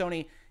complaint with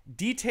Sony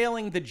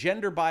detailing the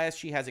gender bias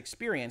she has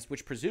experienced,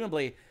 which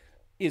presumably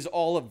is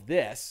all of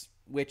this,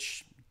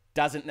 which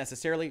doesn't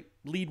necessarily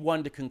lead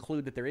one to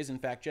conclude that there is, in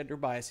fact, gender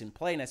bias in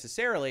play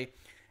necessarily.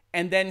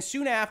 And then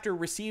soon after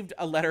received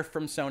a letter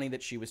from Sony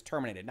that she was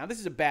terminated. Now, this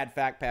is a bad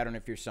fact pattern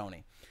if you're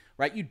Sony,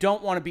 right? You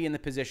don't want to be in the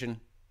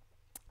position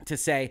to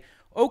say,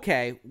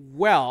 okay,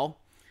 well,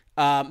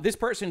 this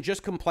person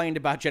just complained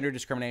about gender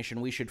discrimination.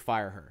 We should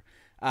fire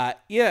her.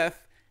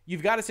 If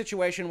you've got a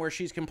situation where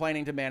she's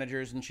complaining to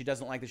managers and she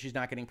doesn't like that she's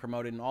not getting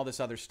promoted and all this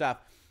other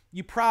stuff,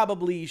 you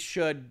probably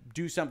should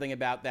do something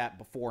about that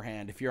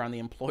beforehand if you're on the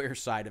employer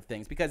side of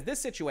things, because this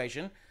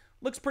situation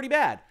looks pretty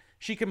bad.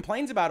 She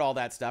complains about all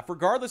that stuff,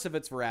 regardless of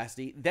its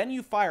veracity, then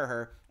you fire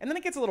her, and then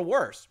it gets a little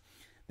worse.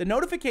 The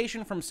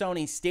notification from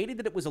Sony stated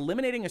that it was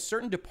eliminating a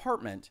certain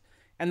department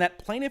and that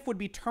plaintiff would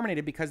be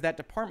terminated because that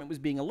department was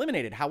being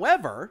eliminated.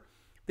 However,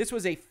 this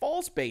was a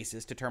false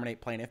basis to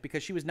terminate plaintiff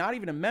because she was not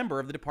even a member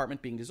of the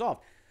department being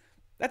dissolved.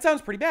 That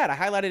sounds pretty bad. I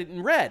highlighted it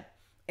in red,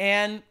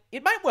 and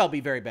it might well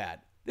be very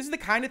bad. This is the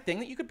kind of thing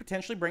that you could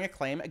potentially bring a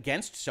claim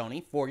against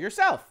Sony for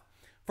yourself,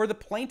 for the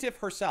plaintiff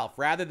herself,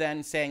 rather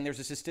than saying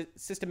there's a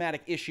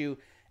systematic issue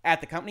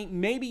at the company.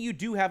 Maybe you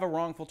do have a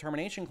wrongful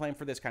termination claim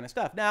for this kind of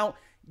stuff. Now,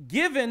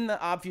 given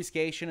the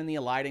obfuscation and the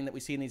eliding that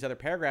we see in these other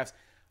paragraphs,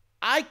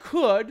 I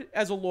could,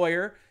 as a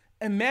lawyer,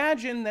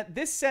 imagine that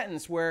this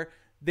sentence where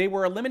they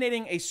were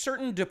eliminating a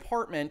certain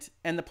department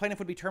and the plaintiff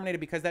would be terminated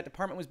because that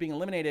department was being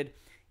eliminated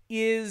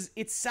is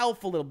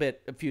itself a little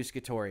bit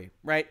obfuscatory,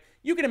 right?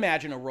 You can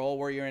imagine a role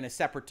where you're in a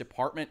separate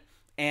department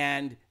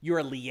and you're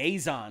a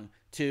liaison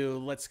to,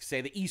 let's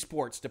say, the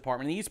esports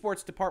department. The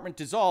esports department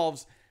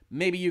dissolves,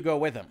 maybe you go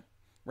with them,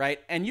 right?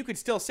 And you could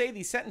still say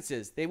these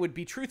sentences. They would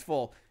be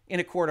truthful in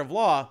a court of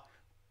law,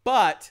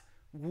 but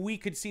we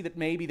could see that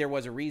maybe there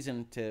was a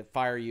reason to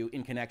fire you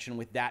in connection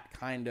with that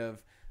kind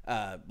of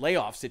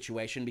layoff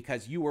situation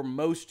because you were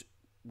most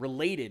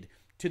related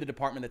to the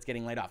department that's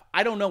getting laid off.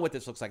 I don't know what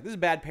this looks like. This is a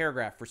bad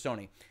paragraph for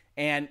Sony.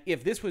 And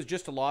if this was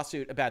just a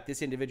lawsuit about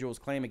this individual's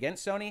claim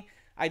against Sony,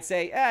 I'd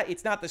say,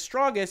 it's not the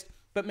strongest,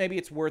 but maybe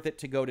it's worth it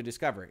to go to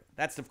discovery.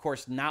 That's, of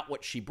course, not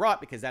what she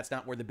brought because that's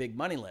not where the big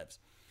money lives.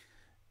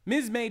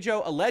 Ms.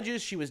 Majo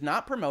alleges she was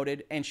not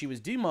promoted and she was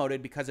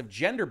demoted because of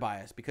gender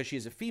bias, because she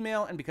is a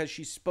female and because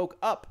she spoke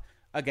up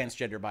against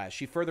gender bias.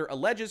 She further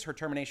alleges her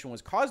termination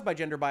was caused by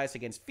gender bias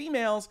against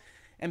females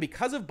and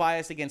because of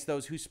bias against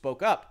those who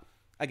spoke up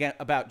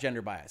about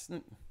gender bias.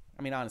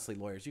 I mean, honestly,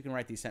 lawyers, you can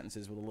write these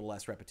sentences with a little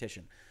less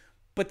repetition.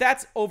 But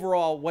that's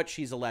overall what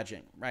she's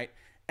alleging, right?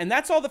 And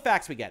that's all the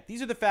facts we get.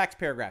 These are the facts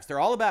paragraphs. They're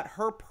all about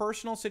her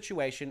personal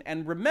situation.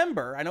 And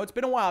remember, I know it's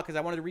been a while because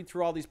I wanted to read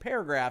through all these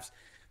paragraphs,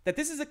 that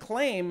this is a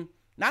claim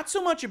not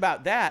so much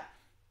about that,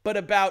 but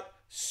about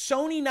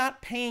Sony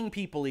not paying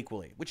people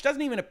equally, which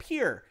doesn't even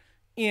appear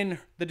in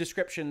the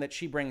description that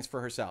she brings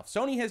for herself.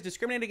 Sony has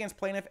discriminated against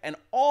plaintiff and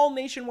all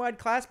nationwide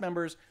class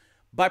members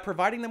by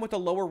providing them with a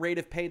lower rate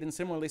of pay than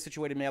similarly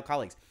situated male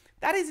colleagues.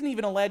 That isn't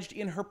even alleged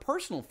in her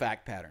personal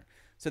fact pattern.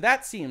 So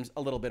that seems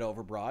a little bit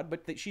overbroad,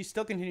 but she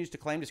still continues to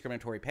claim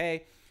discriminatory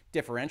pay,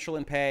 differential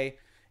in pay.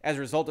 As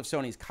a result of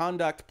Sony's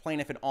conduct,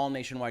 plaintiff and all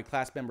nationwide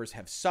class members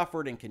have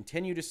suffered and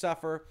continue to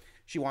suffer.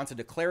 She wants a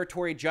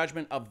declaratory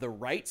judgment of the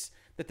rights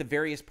that the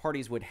various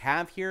parties would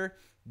have here.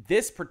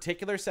 This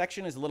particular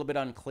section is a little bit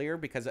unclear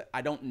because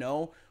I don't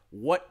know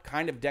what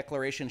kind of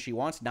declaration she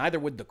wants. Neither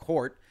would the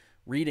court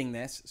reading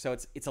this, so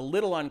it's a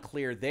little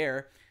unclear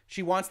there.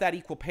 She wants that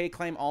equal pay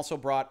claim also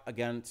brought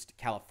against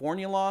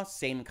California law,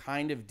 same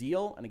kind of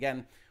deal. And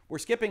again, we're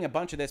skipping a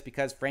bunch of this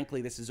because,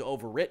 frankly, this is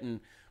overwritten,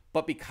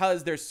 but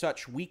because there's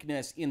such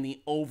weakness in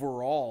the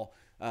overall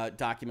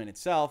document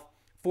itself.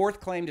 Fourth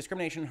claim,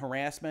 discrimination,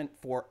 harassment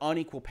for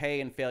unequal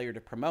pay and failure to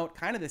promote.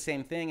 Kind of the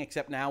same thing,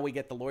 except now we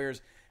get the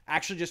lawyers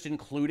actually just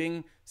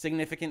including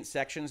significant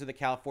sections of the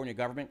California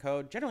government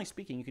code. Generally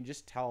speaking, you can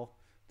just tell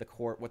the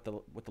court what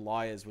the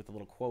law is with a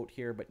little quote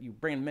here, but you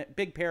bring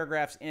big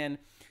paragraphs in,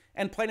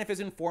 and plaintiff is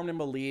informed and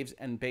believes,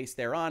 and based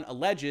thereon,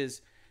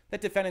 alleges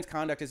that defendant's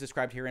conduct as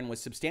described herein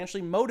was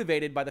substantially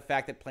motivated by the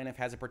fact that plaintiff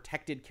has a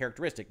protected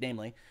characteristic,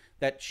 namely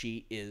that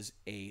she is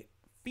a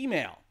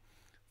female.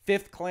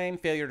 Fifth claim,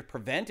 failure to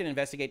prevent and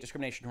investigate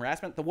discrimination and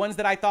harassment. The ones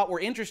that I thought were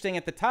interesting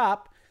at the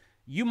top,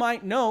 you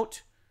might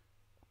note,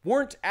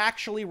 weren't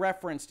actually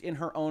referenced in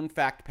her own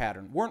fact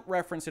pattern, weren't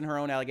referenced in her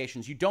own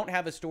allegations. You don't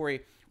have a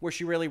story where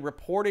she really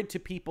reported to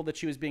people that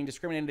she was being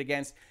discriminated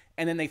against,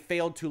 and then they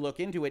failed to look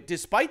into it,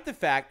 despite the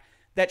fact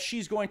that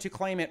she's going to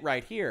claim it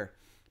right here.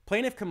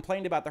 Plaintiff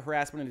complained about the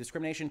harassment and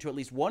discrimination to at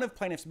least one of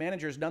plaintiff's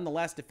managers.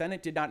 Nonetheless,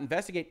 defendant did not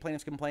investigate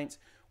plaintiff's complaints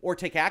or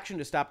take action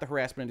to stop the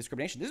harassment and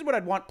discrimination. This is what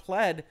I'd want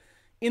pled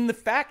in the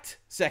fact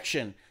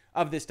section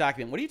of this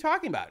document. What are you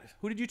talking about?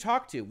 Who did you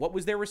talk to? What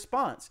was their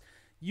response?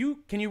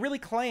 Can you really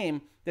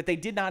claim that they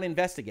did not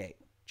investigate?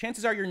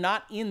 Chances are you're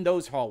not in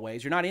those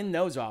hallways. You're not in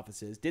those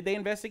offices. Did they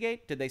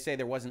investigate? Did they say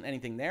there wasn't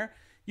anything there?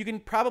 You can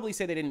probably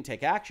say they didn't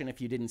take action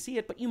if you didn't see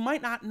it, but you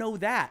might not know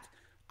that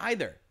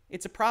either.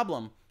 It's a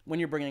problem when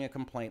you're bringing a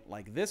complaint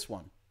like this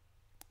one.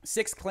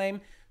 Sixth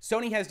claim,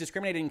 Sony has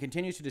discriminated and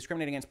continues to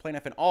discriminate against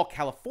plaintiff and all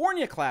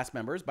California class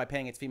members by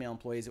paying its female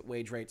employees at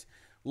wage rates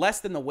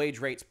less than the wage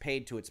rates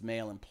paid to its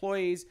male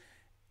employees.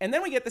 And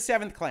then we get the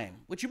seventh claim,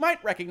 which you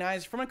might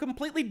recognize from a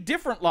completely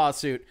different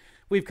lawsuit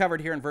we've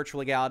covered here in Virtual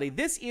Legality.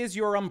 This is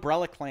your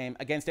umbrella claim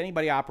against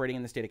anybody operating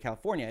in the state of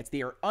California. It's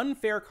the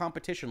unfair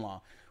competition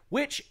law,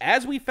 which,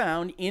 as we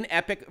found in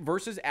Epic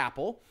versus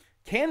Apple,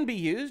 can be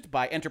used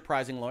by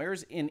enterprising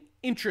lawyers in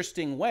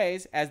interesting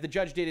ways. As the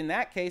judge did in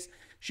that case,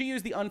 she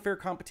used the unfair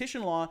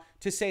competition law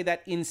to say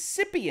that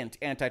incipient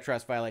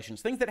antitrust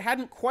violations, things that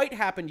hadn't quite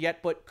happened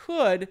yet but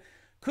could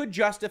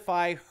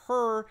justify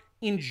her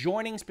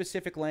enjoining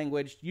specific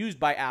language used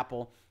by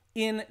Apple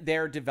in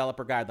their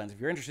developer guidelines. If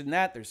you're interested in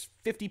that, there's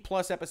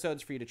 50+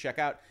 episodes for you to check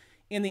out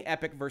in the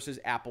Epic versus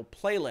Apple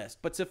playlist.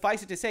 But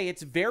suffice it to say,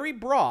 it's very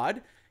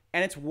broad,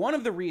 and it's one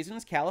of the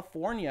reasons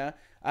California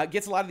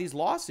gets a lot of these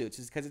lawsuits,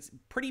 is because it's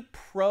pretty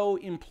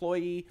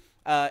pro-employee,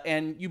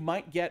 and you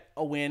might get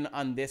a win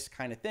on this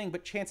kind of thing,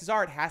 but chances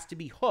are it has to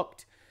be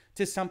hooked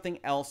to something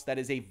else that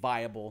is a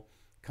viable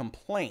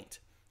complaint.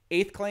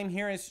 Eighth claim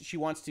here is she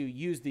wants to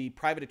use the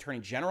Private Attorney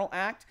General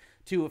Act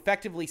to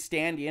effectively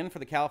stand in for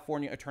the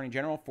California Attorney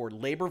General for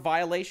labor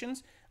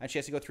violations, and she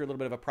has to go through a little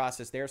bit of a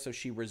process there, so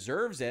she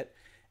reserves it.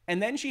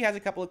 And then she has a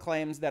couple of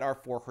claims that are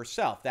for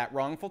herself. That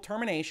wrongful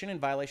termination in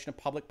violation of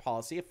public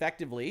policy,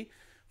 effectively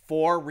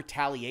for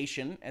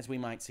retaliation, as we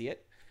might see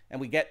it.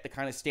 And we get the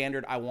kind of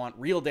standard, I want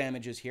real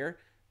damages here.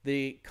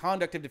 The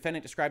conduct of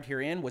defendant described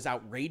herein was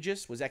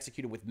outrageous, was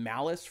executed with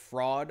malice,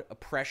 fraud,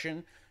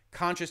 oppression,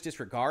 conscious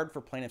disregard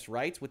for plaintiff's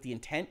rights with the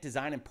intent,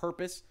 design, and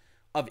purpose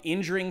of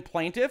injuring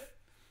plaintiff.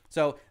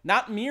 So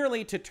not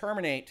merely to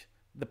terminate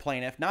the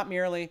plaintiff, not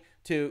merely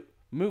to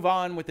move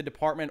on with the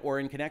department or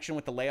in connection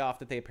with the layoff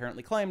that they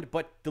apparently claimed,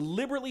 but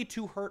deliberately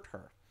to hurt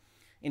her.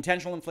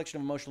 Intentional infliction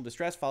of emotional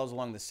distress follows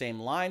along the same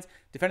lines.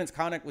 Defendant's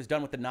conduct was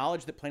done with the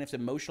knowledge that plaintiff's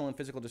emotional and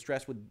physical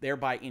distress would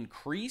thereby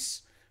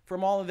increase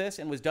from all of this,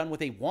 and was done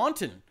with a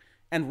wanton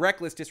and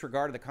reckless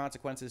disregard of the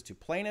consequences to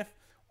plaintiff.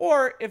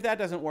 Or if that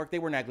doesn't work, they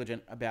were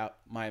negligent about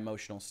my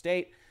emotional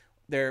state.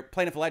 Their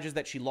plaintiff alleges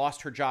that she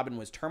lost her job and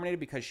was terminated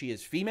because she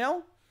is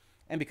female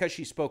and because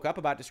she spoke up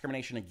about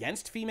discrimination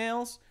against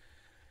females.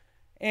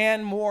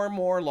 And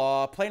more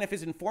law. Plaintiff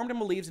is informed and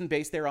believes and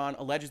based thereon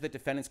alleges that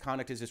defendant's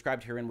conduct as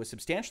described herein was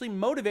substantially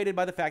motivated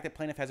by the fact that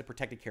plaintiff has a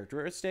protected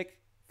characteristic,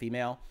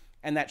 female,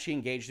 and that she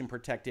engaged in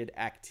protected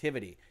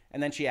activity.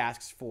 And then she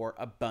asks for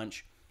a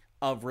bunch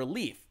of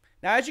relief.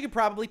 Now, as you can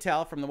probably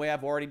tell from the way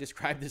I've already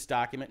described this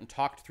document and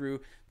talked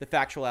through the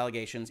factual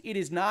allegations, it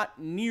is not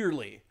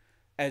nearly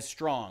as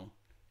strong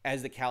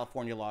as the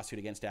California lawsuit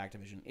against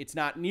Activision. It's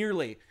not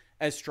nearly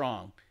as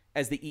strong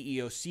as the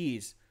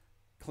EEOC's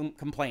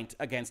complaint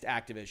against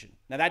Activision.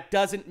 Now, that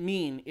doesn't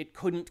mean it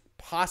couldn't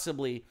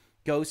possibly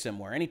go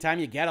somewhere. Anytime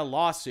you get a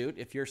lawsuit,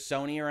 if you're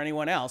Sony or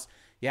anyone else,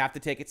 you have to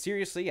take it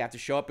seriously. You have to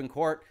show up in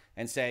court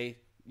and say,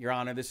 Your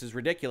Honor, this is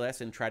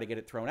ridiculous, and try to get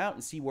it thrown out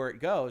and see where it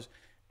goes.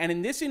 And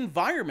in this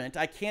environment,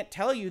 I can't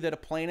tell you that a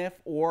plaintiff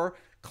or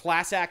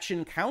class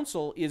action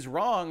counsel is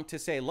wrong to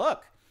say,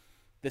 look,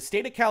 the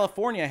state of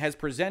California has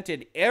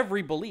presented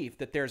every belief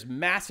that there's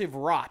massive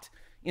rot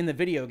in the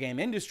video game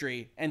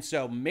industry, and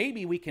so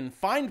maybe we can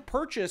find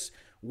purchase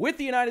with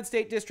the United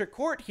States District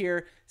Court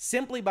here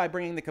simply by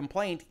bringing the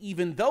complaint,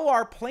 even though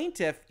our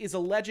plaintiff is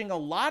alleging a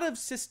lot of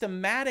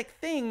systematic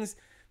things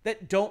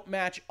that don't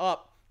match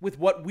up with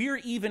what we're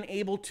even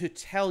able to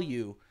tell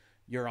you,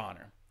 Your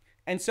Honor.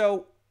 And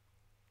so,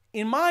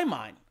 in my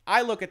mind,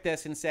 I look at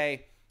this and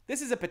say,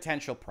 this is a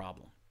potential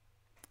problem.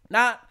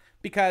 Not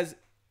because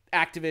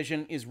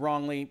Activision is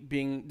wrongly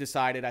being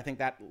decided. I think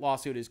that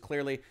lawsuit is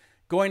clearly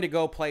going to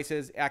go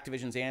places.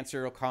 Activision's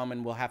answer will come,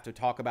 and we'll have to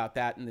talk about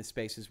that in this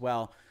space as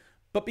well.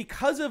 But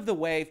because of the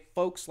way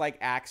folks like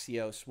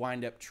Axios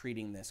wind up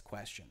treating this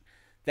question,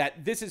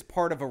 that this is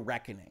part of a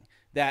reckoning,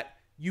 that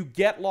you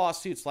get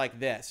lawsuits like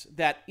this,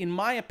 that in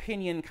my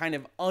opinion kind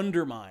of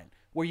undermine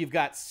where you've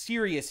got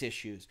serious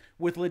issues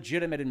with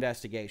legitimate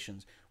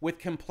investigations, with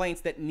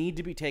complaints that need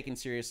to be taken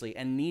seriously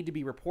and need to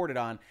be reported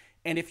on.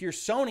 And if you're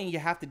Sony, you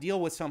have to deal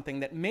with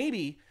something that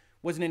maybe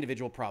was an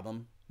individual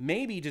problem,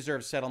 maybe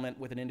deserves settlement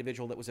with an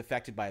individual that was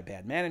affected by a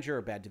bad manager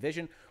or bad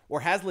division,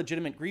 or has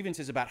legitimate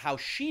grievances about how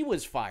she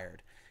was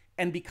fired.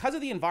 And because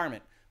of the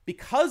environment,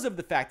 because of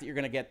the fact that you're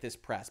going to get this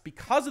press,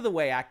 because of the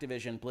way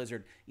Activision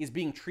Blizzard is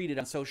being treated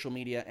on social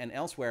media and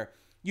elsewhere,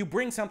 you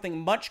bring something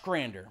much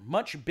grander,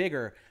 much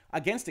bigger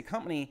against a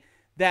company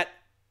that,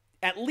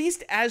 at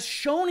least as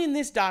shown in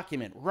this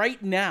document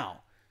right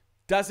now,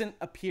 doesn't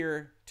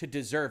appear to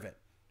deserve it.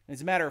 And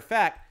as a matter of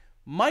fact,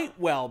 might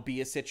well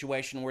be a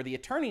situation where the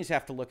attorneys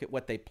have to look at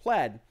what they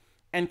pled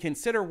and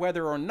consider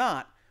whether or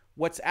not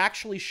what's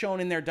actually shown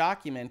in their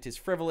document is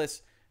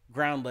frivolous,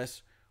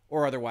 groundless,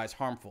 or otherwise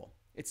harmful.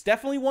 It's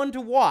definitely one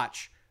to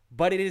watch,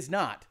 but it is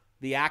not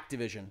the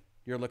Activision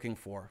you're looking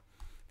for.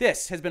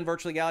 This has been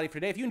Virtual Legality for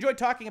today. If you enjoyed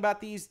talking about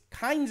these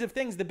kinds of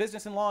things, the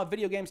business and law of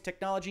video games,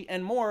 technology,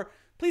 and more,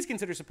 please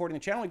consider supporting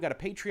the channel. We've got a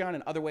Patreon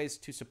and other ways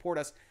to support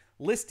us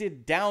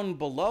listed down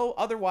below.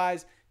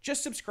 Otherwise,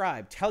 just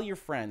subscribe. Tell your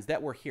friends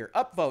that we're here.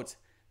 Upvotes,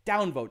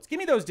 downvotes. Give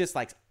me those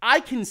dislikes. I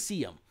can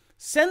see them.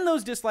 Send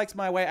those dislikes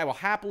my way. I will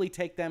happily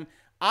take them.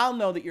 I'll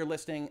know that you're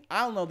listening.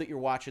 I'll know that you're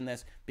watching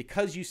this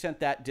because you sent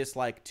that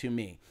dislike to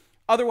me.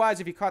 Otherwise,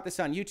 if you caught this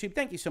on YouTube,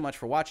 thank you so much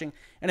for watching.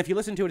 And if you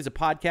listen to it as a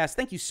podcast,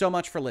 thank you so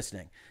much for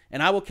listening.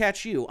 And I will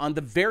catch you on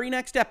the very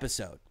next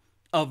episode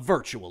of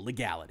Virtual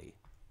Legality.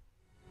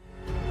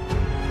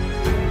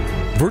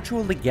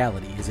 Virtual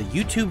Legality is a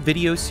YouTube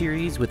video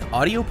series with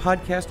audio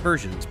podcast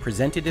versions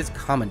presented as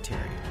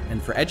commentary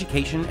and for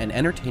education and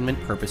entertainment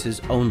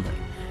purposes only.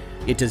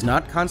 It does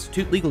not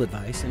constitute legal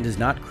advice and does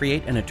not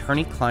create an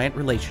attorney-client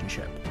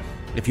relationship.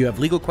 If you have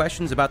legal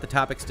questions about the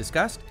topics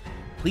discussed,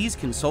 please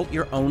consult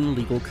your own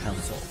legal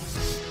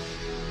counsel.